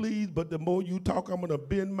as you please, but the more you talk, I'm going to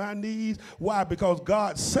bend my knees. Why? Because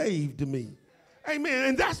God saved me. Amen.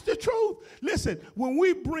 And that's the truth. Listen, when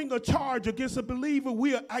we bring a charge against a believer,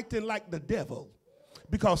 we are acting like the devil,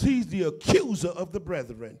 because he's the accuser of the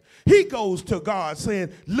brethren. He goes to God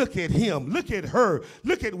saying, look at him, look at her,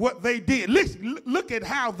 look at what they did, look at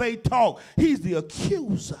how they talk. He's the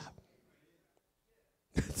accuser.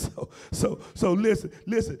 So listen,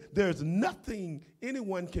 there's nothing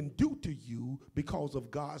anyone can do to you because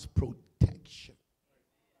of God's protection.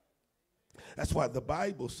 That's why the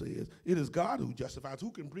Bible says it is God who justifies.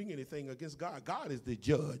 Who can bring anything against God? God is the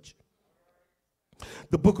judge.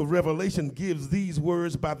 The book of Revelation gives these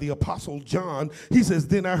words by the Apostle John. He says,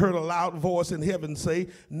 then I heard a loud voice in heaven say,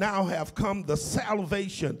 now have come the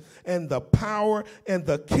salvation and the power and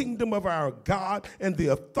the kingdom of our God and the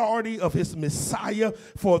authority of his Messiah,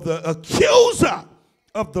 for the accuser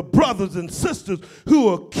of the brothers and sisters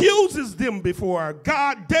who accuses them before our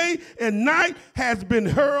God day and night has been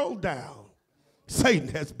hurled down. Satan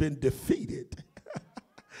has been defeated.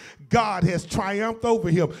 God has triumphed over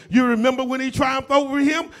him. You remember when he triumphed over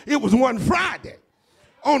him? It was one Friday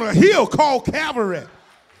on a hill called Calvary.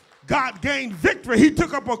 God gained victory. He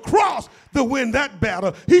took up a cross to win that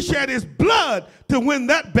battle. He shed his blood to win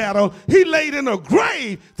that battle. He laid in a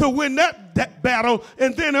grave to win that battle.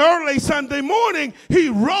 And then early Sunday morning, he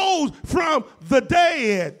rose from the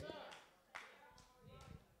dead.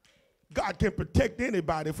 God can protect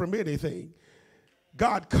anybody from anything.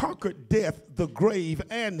 God conquered death, the grave,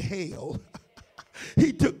 and hell.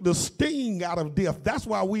 He took the sting out of death. That's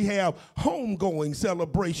why we have homegoing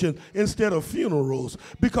celebration instead of funerals,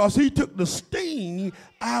 because he took the sting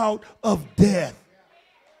out of death.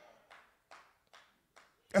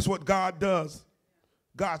 That's what God does.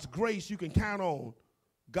 God's grace you can count on.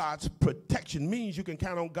 God's protection means you can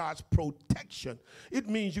count on God's protection. It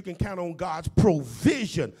means you can count on God's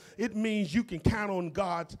provision. It means you can count on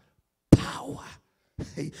God's power.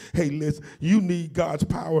 Hey, listen, you need God's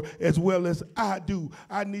power as well as I do.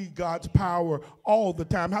 I need God's power all the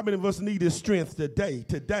time. How many of us need his strength today?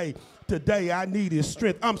 Today, I need his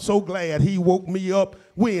strength. I'm so glad he woke me up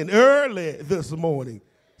early this morning,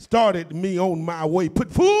 started me on my way,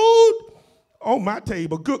 put food on my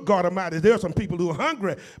table. Good God Almighty, there are some people who are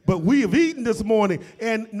hungry, but we have eaten this morning.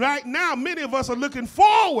 And right now, many of us are looking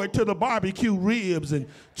forward to the barbecue ribs and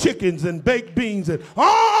chickens and baked beans and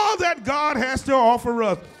all that God has to offer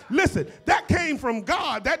us. Listen, that came from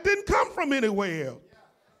God. That didn't come from anywhere else.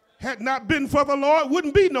 Had not been for the Lord,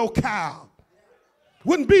 wouldn't be no cow.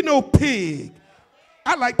 Wouldn't be no pig.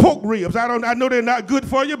 I like pork ribs. I know they're not good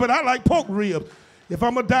for you, but I like pork ribs. If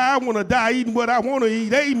I'm going to die, I want to die eating what I want to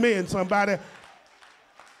eat. Amen, somebody.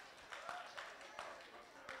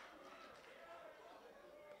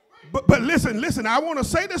 But listen, I want to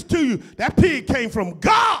say this to you. That pig came from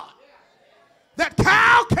God. That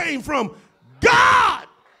cow came from God.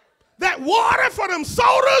 That water for them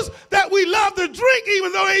sodas that we love to drink,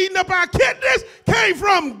 even though they're eating up our kidneys, came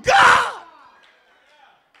from God.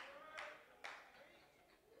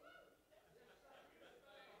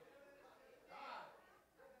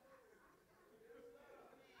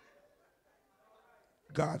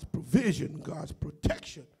 God's provision, God's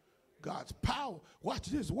protection, God's power. Watch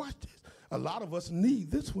this, watch this. A lot of us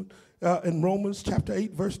need this one. In Romans chapter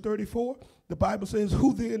 8, verse 34, the Bible says,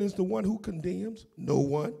 who then is the one who condemns? No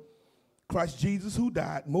one. Christ Jesus, who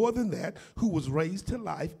died, more than that, who was raised to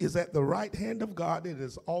life, is at the right hand of God and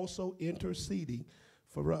is also interceding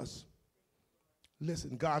for us.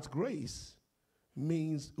 Listen, God's grace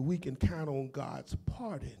means we can count on God's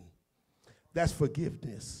pardon. That's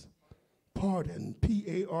forgiveness. Pardon,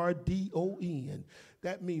 P-A-R-D-O-N.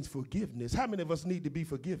 That means forgiveness. How many of us need to be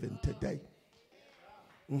forgiven today?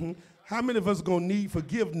 How many of us going to need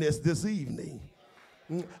forgiveness this evening?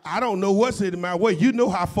 I don't know what's in my way. You know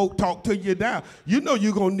how folk talk to you now. You know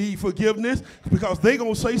you're going to need forgiveness because they're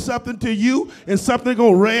going to say something to you and something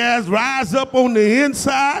going to rise up on the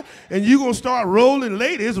inside, and you're going to start rolling,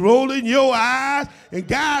 ladies, rolling your eyes, and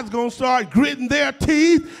guys going to start gritting their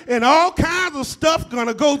teeth, and all kinds of stuff going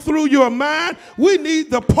to go through your mind. We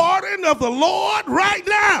need the pardon of the Lord right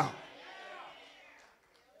now.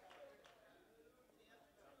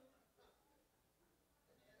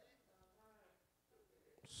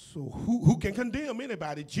 So who can condemn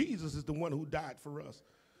anybody? Jesus is the one who died for us.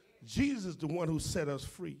 Jesus is the one who set us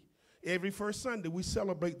free. Every first Sunday we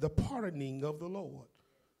celebrate the pardoning of the Lord.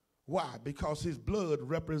 Why? Because his blood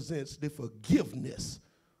represents the forgiveness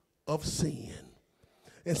of sin.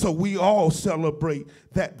 And so we all celebrate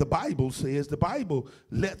that. The Bible says, the Bible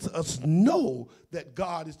lets us know that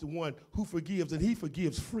God is the one who forgives, and he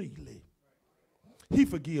forgives freely. He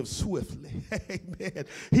forgives swiftly. Amen.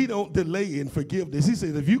 He don't delay in forgiveness. He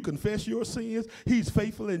says if you confess your sins, he's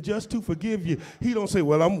faithful and just to forgive you. He don't say,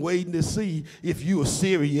 well, I'm waiting to see if you are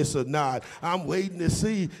serious or not. I'm waiting to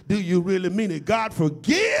see, do you really mean it? God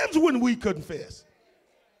forgives when we confess.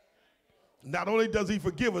 Not only does he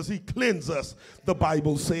forgive us, he cleanses us, the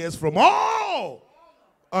Bible says, from all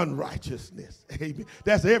unrighteousness. Amen.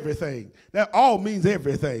 That's everything. That all means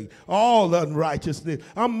everything. All unrighteousness.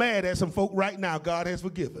 I'm mad at some folk right now God has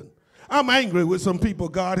forgiven. I'm angry with some people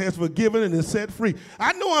God has forgiven and is set free.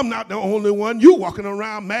 I know I'm not the only one. You walking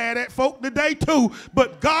around mad at folk today too,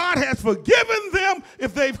 but God has forgiven them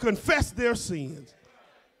if they've confessed their sins.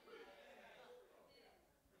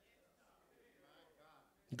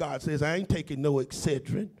 God says, I ain't taking no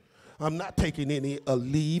Excedrin. I'm not taking any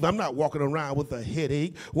leave. I'm not walking around with a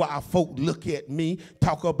headache while folk look at me,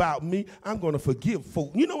 talk about me. I'm going to forgive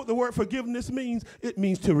folk. You know what the word forgiveness means? It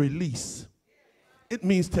means to release. It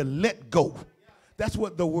means to let go. That's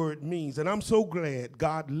what the word means. And I'm so glad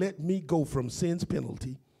God let me go from sin's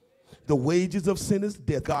penalty. The wages of sin is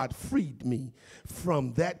death. God freed me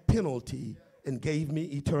from that penalty and gave me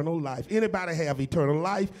eternal life. Anybody have eternal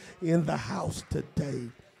life in the house today?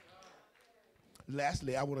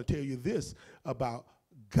 Lastly, I want to tell you this about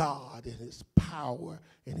God and his power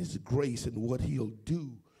and his grace and what he'll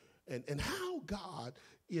do and how God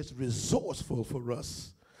is resourceful for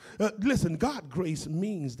us. Listen, God's grace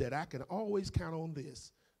means that I can always count on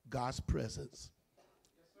this, God's presence.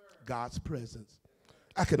 God's presence.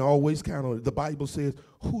 I can always count on it. The Bible says,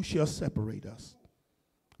 who shall separate us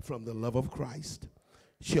from the love of Christ?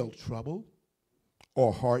 Shall trouble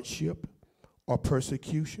or hardship or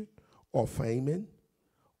persecution or famine,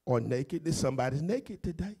 or nakedness? Somebody's naked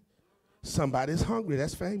today. Somebody's hungry.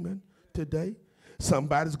 That's famine today.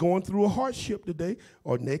 Somebody's going through a hardship today,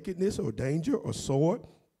 or nakedness, or danger, or sword.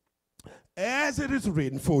 As it is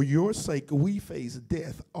written, for your sake we face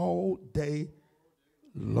death all day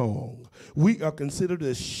long. We are considered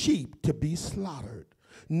as sheep to be slaughtered.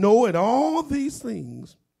 Knowing all these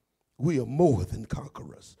things, we are more than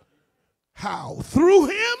conquerors. How? Through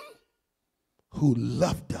him who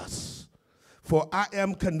loved us. For I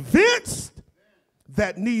am convinced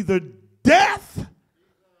that neither death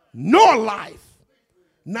nor life,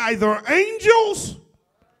 neither angels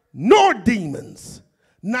nor demons,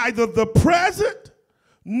 neither the present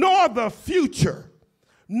nor the future,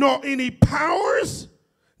 nor any powers,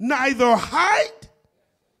 neither height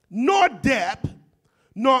nor depth,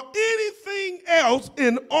 nor anything else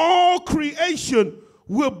in all creation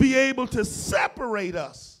will be able to separate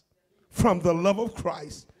us from the love of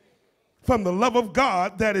Christ, from the love of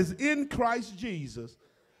God that is in Christ Jesus,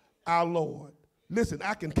 our Lord. Listen,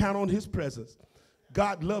 I can count on his presence.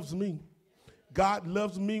 God loves me. God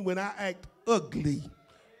loves me when I act ugly.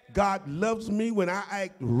 God loves me when I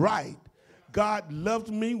act right. God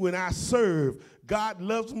loves me when I serve. God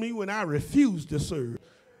loves me when I refuse to serve.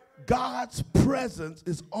 God's presence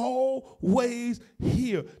is always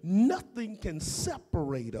here. Nothing can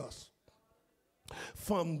separate us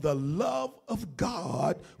from the love of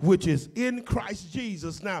God, which is in Christ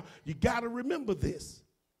Jesus. Now, you got to remember this.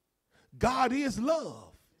 God is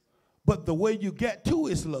love, but the way you get to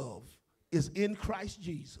his love is in Christ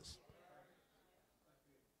Jesus.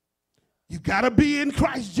 You got to be in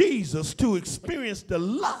Christ Jesus to experience the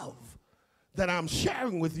love that I'm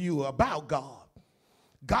sharing with you about God.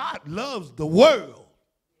 God loves the world.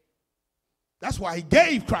 That's why he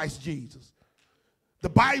gave Christ Jesus. The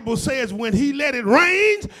Bible says when he let it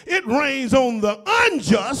rains on the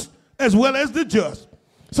unjust as well as the just.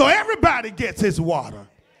 So everybody gets his water.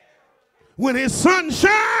 When his sun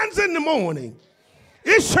shines in the morning,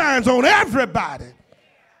 it shines on everybody.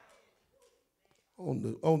 On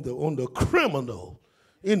the criminal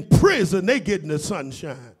in prison, they getting the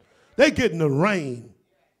sunshine. They getting the rain.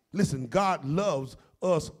 Listen, God loves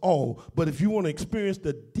us all. But if you want to experience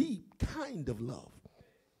the deep kind of love,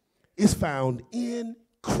 it's found in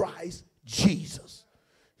Christ Jesus.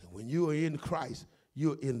 And when you are in Christ,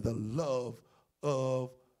 you're in the love of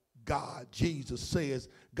God.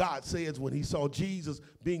 God says when he saw Jesus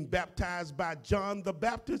being baptized by John the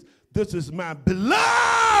Baptist, this is my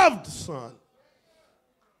beloved son,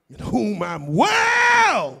 in whom I'm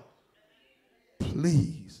well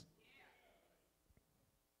pleased.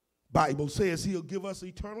 Bible says he'll give us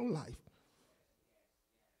eternal life.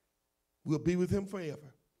 We'll be with him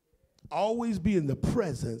forever. Always be in the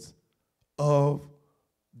presence of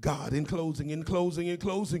God. In closing,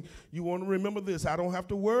 you want to remember this. I don't have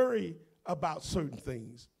to worry about certain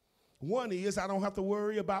things. One is I don't have to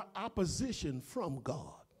worry about opposition from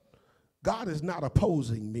God. God is not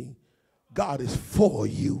opposing me. God is for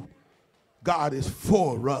you. God is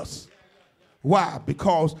for us. Why?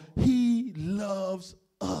 Because he loves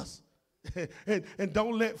us. and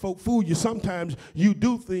don't let folk fool you. Sometimes you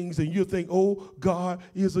do things and you think, oh, God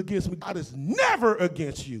is against me. God is never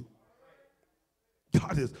against you.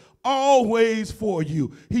 God is always for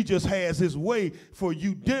you. He just has his way for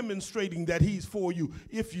you, demonstrating that he's for you.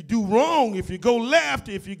 If you do wrong, if you go left,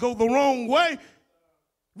 if you go the wrong way,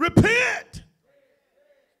 repent.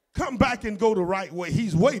 Come back and go the right way.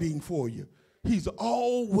 He's waiting for you. He's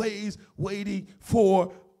always waiting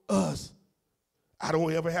for us. I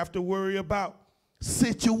don't ever have to worry about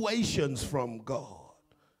situations from God.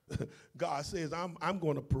 God says, I'm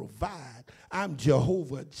going to provide. I'm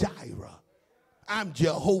Jehovah Jireh. I'm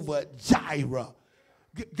Jehovah Jireh.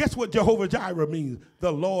 Guess what Jehovah Jireh means?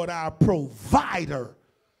 The Lord our provider.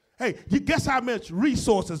 Hey, you guess how much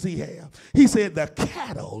resources he has? He said the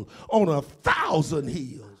cattle on 1,000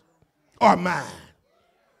 hills are mine.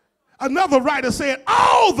 Another writer said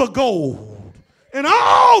all the gold and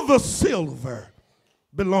all the silver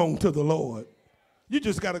belong to the Lord. You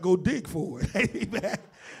just got to go dig for it. Amen.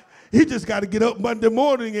 You just got to get up Monday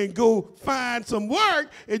morning and go find some work,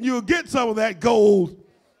 and you'll get some of that gold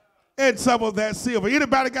and some of that silver.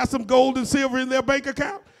 Anybody got some gold and silver in their bank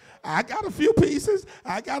account? I got a few pieces.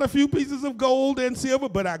 I got a few pieces of gold and silver,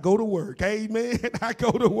 but I go to work. Amen. I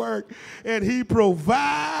go to work, and he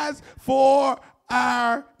provides for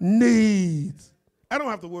our needs. I don't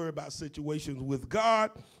have to worry about situations with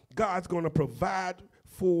God. God's going to provide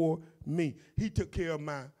for me. He took care of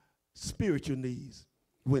my spiritual needs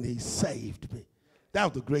when he saved me. That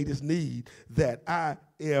was the greatest need that I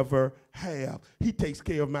ever have. He takes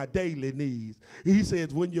care of my daily needs. He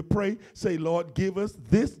says, when you pray, say, Lord, give us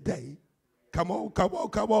this day. Come on,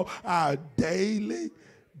 our daily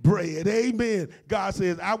bread. Amen. God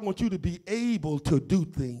says, I want you to be able to do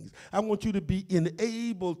things. I want you to be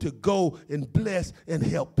enabled to go and bless and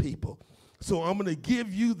help people. So I'm going to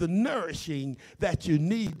give you the nourishing that you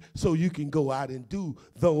need so you can go out and do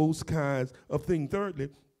those kinds of things. Thirdly,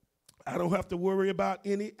 I don't have to worry about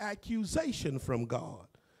any accusation from God.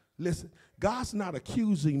 Listen, God's not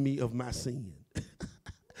accusing me of my sin.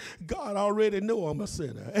 God already know I'm a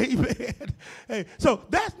sinner. Amen. Hey, so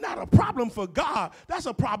that's not a problem for God. That's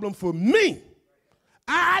a problem for me.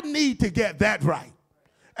 I need to get that right.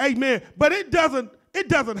 Amen. But it doesn't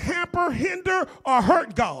hamper, hinder, or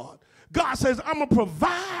hurt God. God says, I'm going to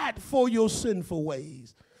provide for your sinful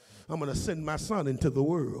ways. I'm going to send my son into the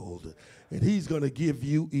world, and he's going to give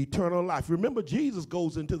you eternal life. Remember, Jesus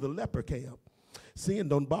goes into the leper camp. Sin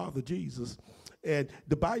don't bother Jesus. And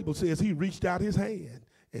the Bible says he reached out his hand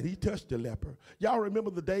and he touched the leper. Y'all remember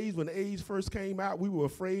the days when AIDS first came out? We were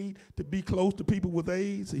afraid to be close to people with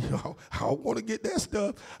AIDS. You know, I don't want to get that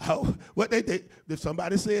stuff. If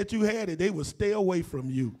somebody said you had it, they would stay away from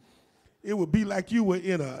you. It would be like you were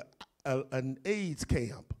in an AIDS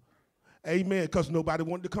camp. Amen, because nobody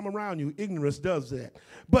wanted to come around you. Ignorance does that.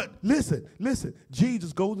 But listen,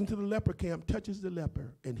 Jesus goes into the leper camp, touches the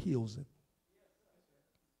leper, and heals him.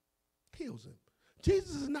 Heals him.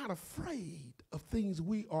 Jesus is not afraid of things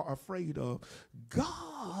we are afraid of.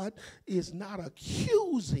 God is not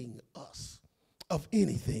accusing us of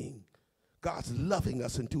anything. God's loving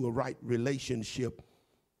us into a right relationship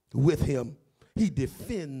with him. He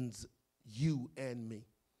defends you and me.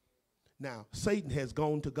 Now, Satan has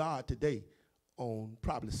gone to God today on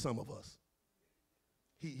probably some of us.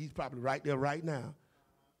 He's probably right there right now.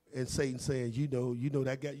 And Satan saying, you know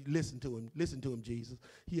that guy, listen to him, Jesus.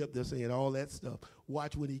 He up there saying all that stuff.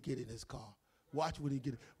 Watch when he get in his car. Watch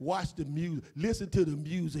the music. Listen to the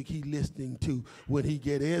music he listening to when he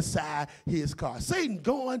get inside his car. Satan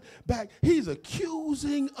going back. He's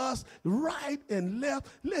accusing us right and left.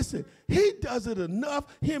 Listen, he does it enough,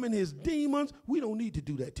 him and his demons. We don't need to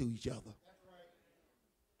do that to each other.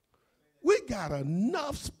 We got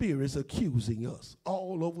enough spirits accusing us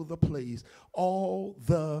all over the place, all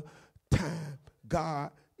the time.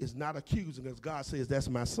 God is not accusing us. God says, that's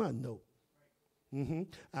my son, no.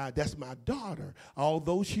 That's my daughter,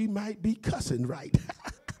 although she might be cussing right.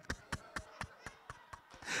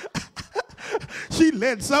 She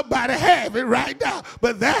let somebody have it right now,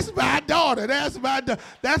 but that's my daughter. That's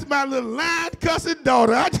my little lying cussing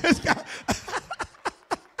daughter. I just got...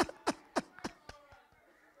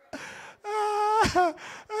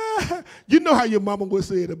 You know how your mama would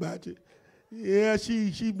say it about you. Yeah,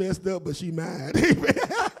 she messed up, but she mine.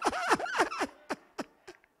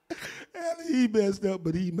 He messed up,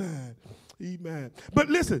 but he mine. He mine. But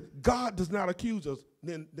listen, God does not accuse us.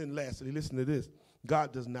 Then lastly, listen to this.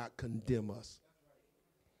 God does not condemn us.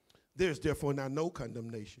 There's therefore now no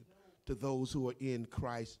condemnation to those who are in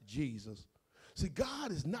Christ Jesus. See,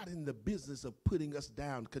 God is not in the business of putting us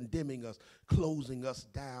down, condemning us, closing us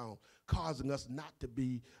down, causing us not to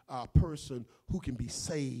be a person who can be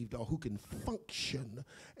saved or who can function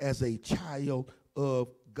as a child of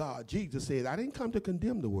God. Jesus said, I didn't come to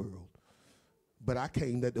condemn the world, but I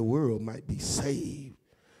came that the world might be saved.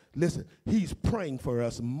 Listen, he's praying for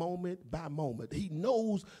us moment by moment. He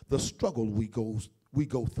knows the struggle we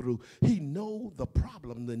go through. He knows the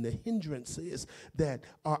problem and the hindrances that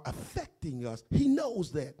are affecting us. He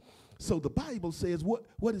knows that. So the Bible says,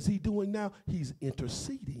 what is he doing now? He's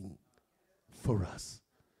interceding for us.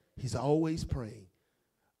 He's always praying,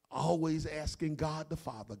 always asking God the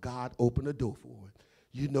Father, God, open a door for her.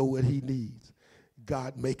 You know what he needs.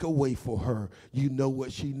 God, make a way for her. You know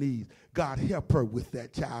what she needs. God, help her with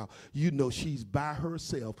that child. You know she's by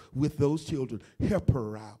herself with those children. Help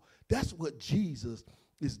her out. That's what Jesus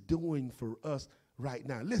is doing for us right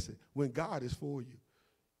now. Listen, when God is for you,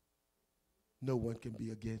 no one can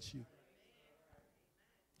be against you.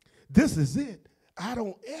 This is it. I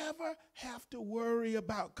don't ever have to worry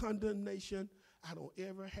about condemnation. I don't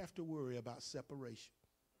ever have to worry about separation.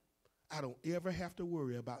 I don't ever have to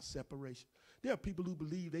worry about separation. There are people who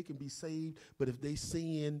believe they can be saved, but if they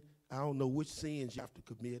sin, I don't know which sins you have to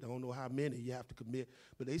commit. I don't know how many you have to commit,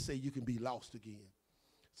 but they say you can be lost again.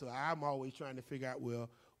 So I'm always trying to figure out,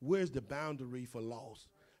 well, where's the boundary for lost?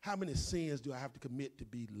 How many sins do I have to commit to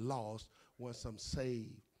be lost once I'm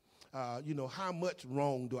saved? How much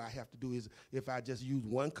wrong do I have to do? Is if I just use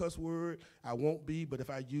one cuss word, I won't be. But if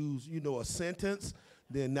I use, a sentence,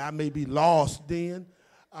 then I may be lost then.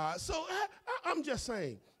 So I'm just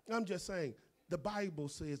saying, the Bible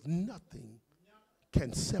says nothing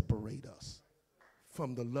can separate us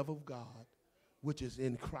from the love of God, which is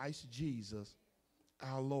in Christ Jesus,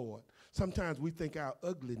 our Lord. Sometimes we think our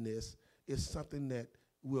ugliness is something that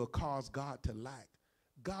will cause God to lack.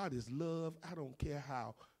 God is love. I don't care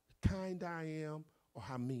how kind I am or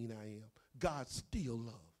how mean I am. God still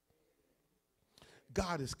love.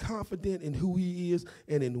 God is confident in who he is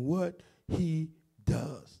and in what he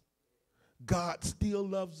does. God still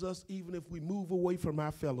loves us even if we move away from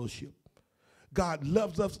our fellowship. God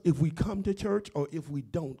loves us if we come to church or if we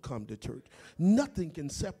don't come to church. Nothing can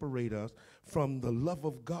separate us from the love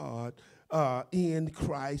of God in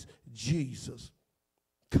Christ Jesus.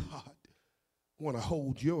 God want to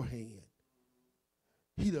hold your hand.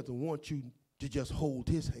 He doesn't want you to just hold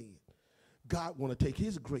his hand. God want to take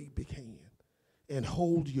his great big hand and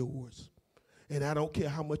hold yours. And I don't care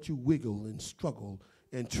how much you wiggle and struggle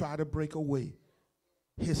and try to break away.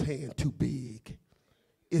 His hand too big.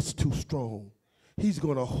 It's too strong. He's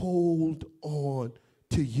going to hold on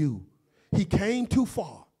to you. He came too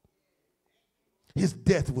far. His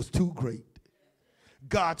death was too great.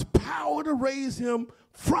 God's power to raise him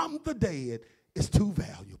from the dead is too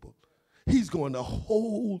valuable. He's going to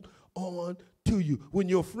hold on to you. When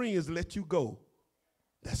your friends let you go,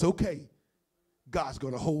 that's okay. God's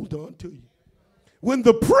going to hold on to you. When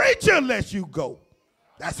the preacher lets you go,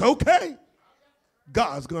 that's okay.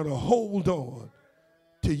 God's going to hold on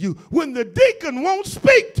to you. When the deacon won't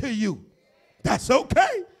speak to you, that's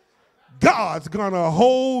okay. God's going to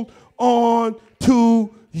hold on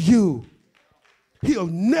to you. He'll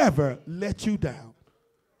never let you down.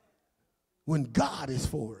 When God is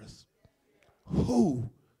for us, who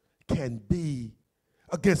can be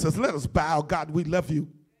against us? Let us bow. God, we love you.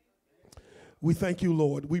 We thank you,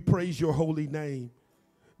 Lord. We praise your holy name.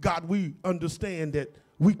 God, we understand that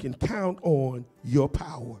we can count on your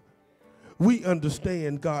power. We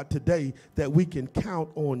understand, God, today that we can count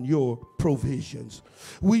on your provisions.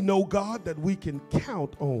 We know, God, that we can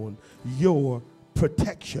count on your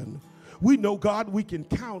protection. We know, God, we can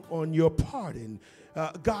count on your pardon.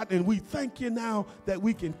 God, and we thank you now that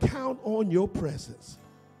we can count on your presence.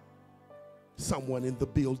 Someone in the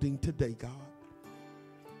building today, God,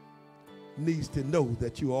 needs to know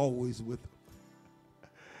that you're always with them.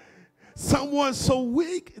 Someone so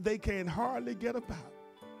weak they can hardly get about.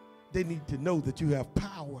 They need to know that you have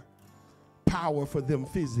power. Power for them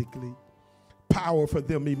physically, power for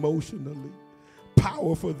them emotionally,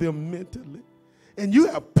 power for them mentally, and you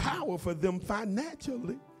have power for them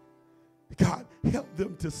financially. God, help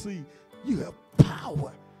them to see you have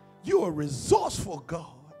power. You're a resourceful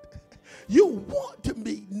God. You want to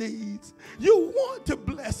meet needs. You want to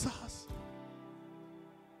bless us.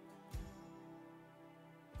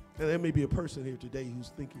 And there may be a person here today who's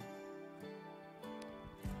thinking,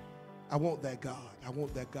 I want that God. I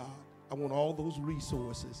want that God. I want all those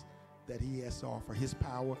resources that he has to offer. His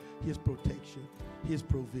power, his protection, his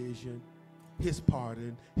provision, his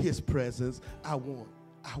pardon, his presence. I want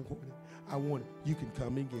it. I want it. You can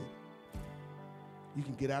come and get it. You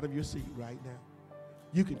can get out of your seat right now.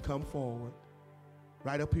 You can come forward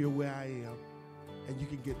right up here where I am, and you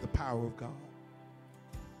can get the power of God.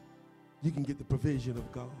 You can get the provision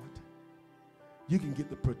of God. You can get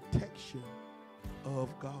the protection of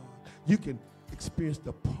God. You can experience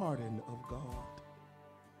the pardon of God.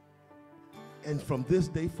 And from this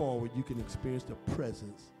day forward, you can experience the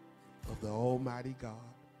presence of the Almighty God.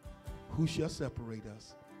 Who shall separate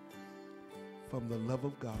us from the love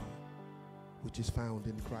of God, which is found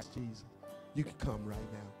in Christ Jesus? You can come right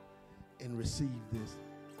now and receive this,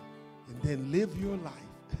 and then live your life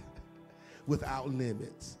without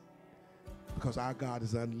limits, because our God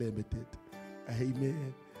is unlimited.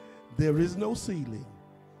 Amen. There is no ceiling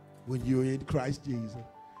when you're in Christ Jesus.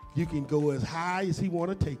 You can go as high as he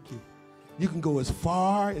want to take you. You can go as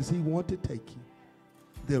far as he want to take you.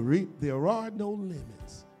 There are no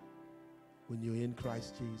limits when you're in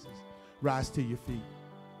Christ Jesus. Rise to your feet.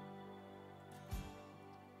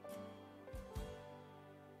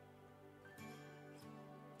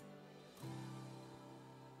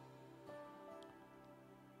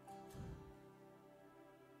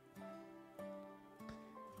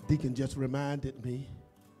 Deacon just reminded me.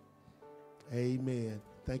 Amen.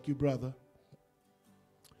 Thank you, brother.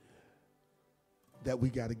 That we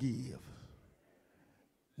got to give.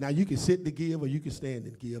 Now, you can sit to give or you can stand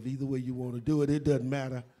and give. Either way you want to do it, it doesn't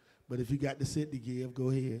matter. But if you got to sit to give, go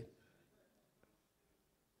ahead.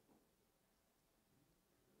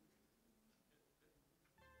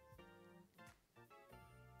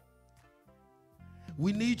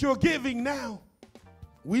 We need your giving now.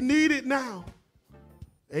 We need it now.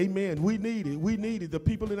 Amen. We need it. We need it. The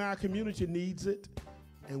people in our community needs it.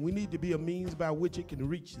 And we need to be a means by which it can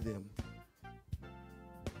reach them.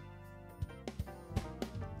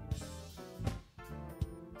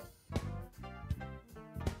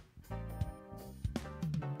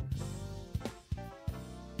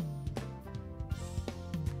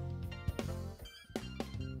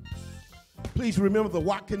 Please remember the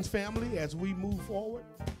Watkins family as we move forward.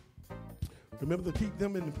 Remember to keep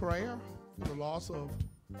them in prayer for the loss of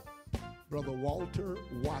Brother Walter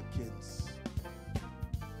Watkins.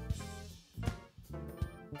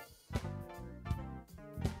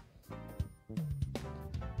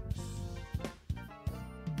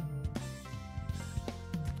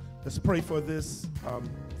 Let's pray for this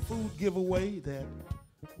food giveaway, that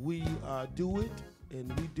we do it,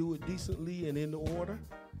 and we do it decently and in order.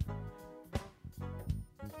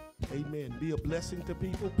 Amen. Be a blessing to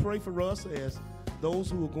people. Pray for us as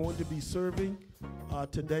those who are going to be serving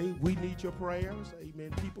today. We need your prayers.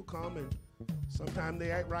 Amen. People come and sometimes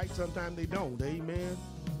they act right, sometimes they don't. Amen.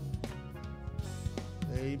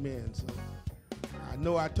 Amen. So I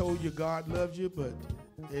know I told you God loves you, but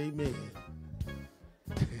amen.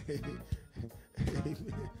 Amen.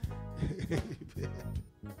 Amen.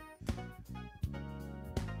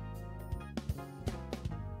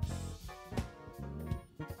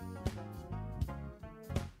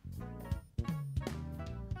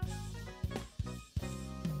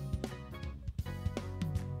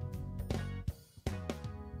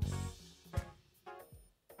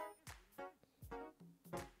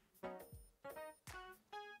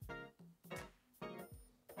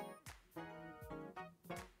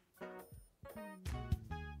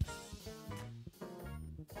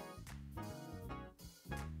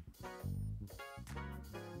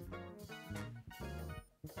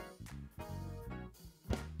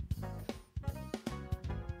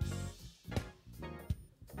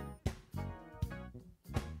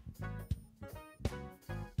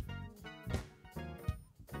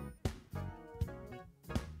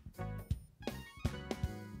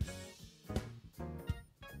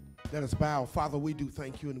 Let us bow. Father, we do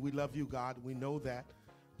thank you and we love you, God. We know that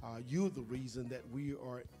you're the reason that we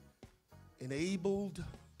are enabled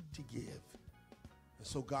to give. And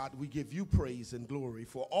so, God, we give you praise and glory.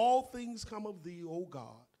 For all things come of thee, O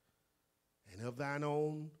God, and of thine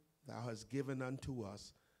own thou hast given unto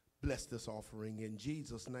us. Bless this offering. In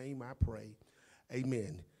Jesus' name I pray.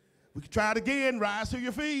 Amen. We can try it again. Rise to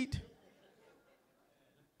your feet.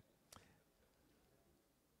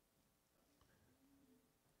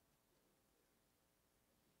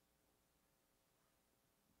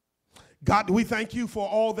 God, we thank you for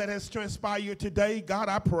all that has transpired today. God,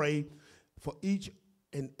 I pray for each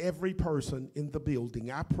and every person in the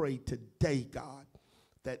building. I pray today, God,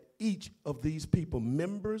 that each of these people,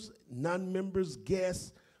 members, non-members,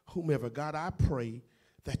 guests, whomever, God, I pray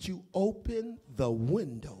that you open the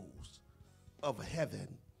windows of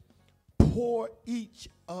heaven, pour each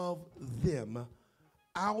of them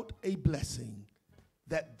out a blessing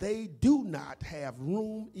that they do not have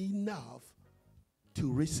room enough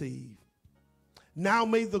to receive. Now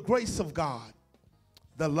may the grace of God,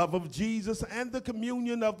 the love of Jesus, and the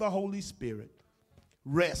communion of the Holy Spirit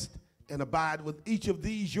rest and abide with each of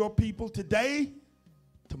these your people today,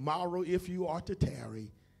 tomorrow if you are to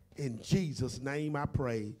tarry. In Jesus' name I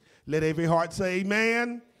pray. Let every heart say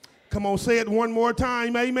amen. Come on, say it one more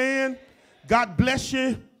time, amen. God bless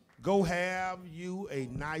you. Go have you a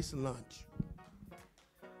nice lunch.